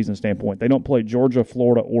preseason standpoint. They don't play Georgia,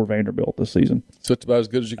 Florida, or Vanderbilt this season. So it's about as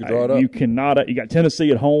good as you can draw it up. You cannot. You got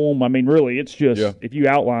Tennessee at home. I mean, really, it's just if you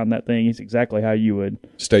outline that thing, it's exactly how you would.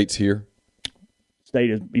 State's here. State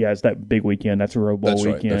is it's that big weekend. That's a Rose Bowl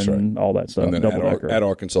weekend, that's right. And all that stuff. And then at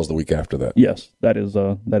Arkansas is the week after that. Yes, that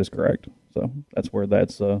is correct. So that's where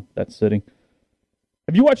that's sitting.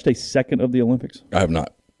 Have you watched a second of the Olympics? I have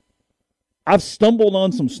not. I've stumbled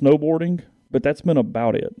on some snowboarding, but that's been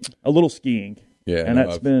about it. A little skiing. Yeah. And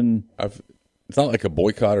that's been... It's not like a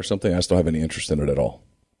boycott or something. I just don't have any interest in it at all.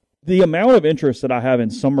 The amount of interest that I have in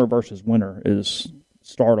summer versus winter is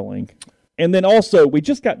startling. And then also, we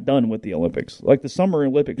just got done with the Olympics. Like, the Summer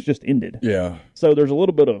Olympics just ended. Yeah. So there's a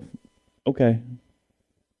little bit of, okay,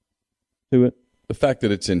 to it. The fact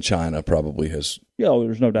that it's in China probably has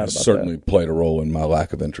there's no doubt about certainly that. played a role in my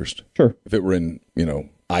lack of interest. Sure. If it were in,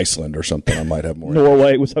 Iceland or something, I might have more.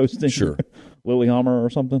 Norway was hosting. Sure. Lillehammer or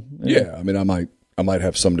something. Yeah, I mean, I might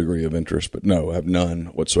have some degree of interest, but no, I have none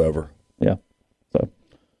whatsoever. Yeah. So,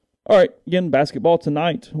 all right. Again, basketball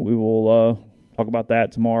tonight. We will talk about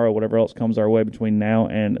that tomorrow, whatever else comes our way between now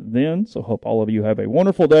and then. So hope all of you have a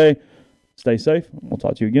wonderful day. Stay safe. We'll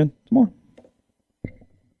talk to you again tomorrow.